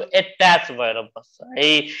ठाउँमा त्यो एट्याच भएर बस्छ है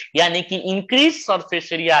यानी कि increase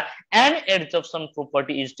surface area and adsorption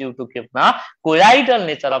property is due to के भना कोलाइडल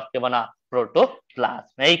नेचर अफ के भना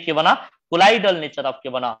प्रोटोप्लाज्म है के भना कोलाइडल नेचर अफ के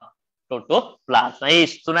भना प्रोटोप्लाज्म। है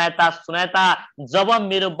सुनाता जब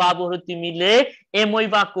मेरो बाबुहरू तिमीले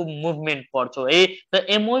एमोइबाको मुभमेन्ट पढ्छौ है, त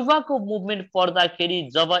एमोइबाको मुभमेन्ट पढ्दाखेरि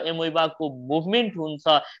जब एमोइबाको मुभमेन्ट हुन्छ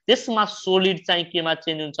त्यसमा सोलिड चाहिँ केमा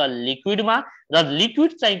चेन्ज हुन्छ, लिक्विडमा, र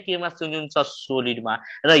लिक्विड चाहिँ केमा चेन्ज हुन्छ, सोलिडमा,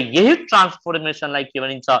 र यही ट्रान्सफर्मेसनलाई के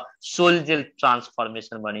भनिन्छ, सोलजेल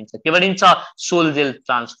ट्रान्सफर्मेसन भनिन्छ। के भनिन्छ, सोलजेल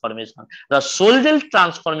ट्रान्सफर्मेसन। र sol-gel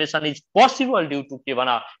transformation is possible due to के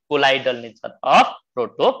भन, कोलाइडल नेचर अफ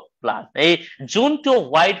प्रोटोप्लाज्म। है जुन त्यो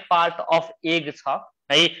व्हाइट पार्ट अफ एग छ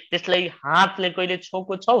है, त्यसलाई हातले कहिले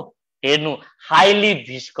छोएको छौ, हेर्नु हाइली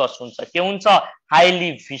भिस्कस हुन्छ। के हुन्छ,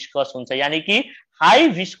 हाइली भिस्कस हुन्छ, यानी कि high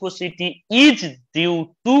viscosity is due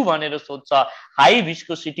two भनेर सोध्छ, high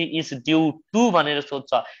viscosity is due two भनेर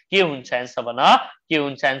सोध्छ। के हुन्छ एन्सर भन, के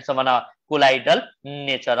हुन्छ एन्सर भन, कोलाइडल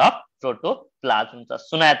नेचर अफ प्रोटोप्लाज्म हुन्छ।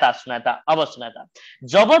 सुनाता अब सुनाता,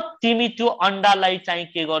 जब तिमी त्यो अन्डालाई चाहिँ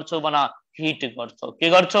के गर्छौ भन, हिट गर्छौ। के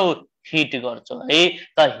गर्छौ, हिट गर्छौ है,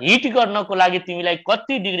 त हिट गर्नको लागि तिमीलाई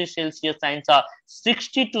कति डिग्री सेल्सियस चाहिन्छ,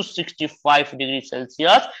 60 to 65 डिग्री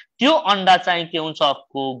सेल्सियस। त्यो अन्डा चाहिँ के हुन्छ,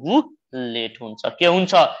 कोगुलेट हुन्छ। के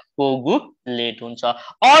हुन्छ, कोगुलेट हुन्छ।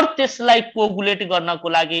 और त्यसलाई कोगुलेट गर्नको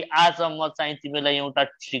लागि आज म चाहिँ तिमीलाई एउटा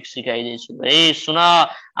ट्रिक सिकाइदिन्छु है। सुन,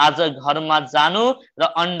 आज घरमा जानु र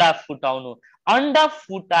अन्डा फुटाउनु, अन्डा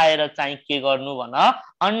फुटाएर चाहिँ के गर्नु भन,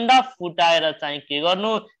 अन्डा फुटाएर चाहिँ के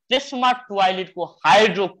गर्नु, त्यसमा टोयलेटको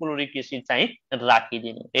हाइड्रोक्लोरिक एसिड चाहिँ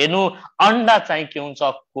राखिदिनु। हेर्नु अन्डा चाहिँ के हुन्छ,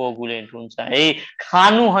 कोगुलेन्ट हुन्छ है,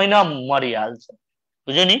 खानु होइन मरिहाल्छ,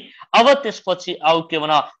 बुझ्यो नि। अब त्यसपछि आउ के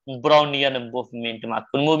भन, ब्राउनियन मुभमेन्टमा।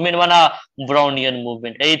 कुन मुभमेन्ट भन, ब्राउनियन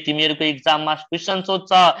मुभमेन्ट है। तिमीहरूको एक्जाममा क्वेसन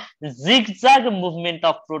सोध्छ, zigzag movement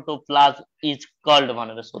of protoplasm is called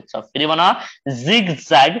भनेर सोध्छ। फेरि भन,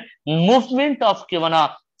 जिगज्याग मुभमेन्ट अफ के भन,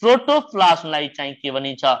 प्रोटोप्लाज्मलाई चाहिँ के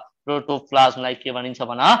भनिन्छ, प्रोटोप्लाज्मलाई के भनिन्छ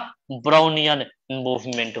भन, ब्राउनियन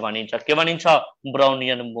मुभमेन्ट भनिन्छ। के भनिन्छ,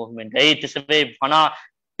 ब्राउनियन मुभमेन्ट है। त्यसैले भन,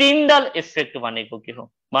 टिन्डल इफेक्ट भनेको के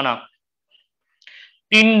हो भन,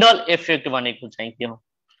 टिन्डल इफेक्ट भनेको चाहिँ के हो,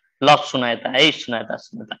 ल सुनाता है, सुनाता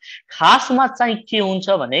खासमा चाहिँ के हुन्छ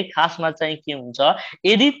भने, खासमा चाहिँ के हुन्छ,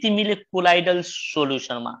 यदि तिमीले कोलाइडल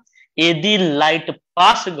सोल्युसनमा यदि लाइट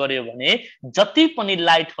पास गर्यो भने जति पनि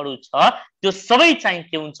लाइटहरू छ त्यो सबै चाहिँ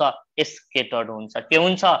के हुन्छ, स्केटर्ड हुन्छ। के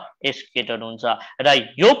हुन्छ, स्केटर्ड हुन्छ। र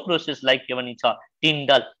यो प्रोसेसलाई के भनिन्छ,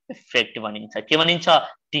 टिन्डल इफेक्ट भनिन्छ। के भनिन्छ,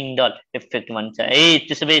 टिन्डल इफेक्ट भनिन्छ है।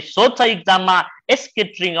 त्यसैले सोध्छ एक्जाममा,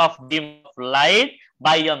 स्केटरिङ of beam of light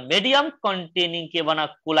by a medium containing के बना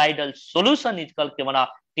colloidal solution is called के बना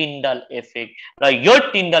Tyndall effect.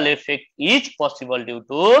 Your Tyndall effect is possible due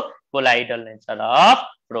to colloidal nature of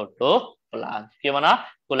protoplasm. के बना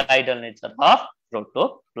colloidal nature of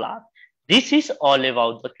protoplasm. This is all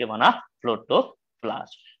about the के बना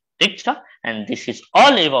protoplasm. ठीक छ? And this is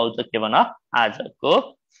all about the के बना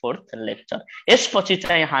आजको फोर्थ लेक्चर। यसपछि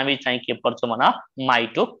चाहिँ हामी चाहिँ के पढ्छौं भन,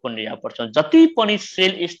 माइटोकोन्ड्रिया पढ्छौं। जति पनि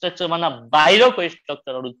सेल स्ट्रक्चर भन बाहिरको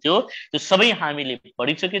स्ट्रक्चरहरू थियो त्यो सबै हामीले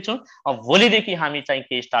पढिसकेछौं। अब भोलिदेखि हामी चाहिँ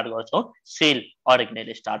के स्टार्ट गर्छौं, सेल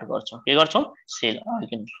अर्गेनेल स्टार्ट गर्छौं। के गर्छौं, सेल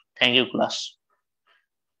अर्गेनेल। Thank you class.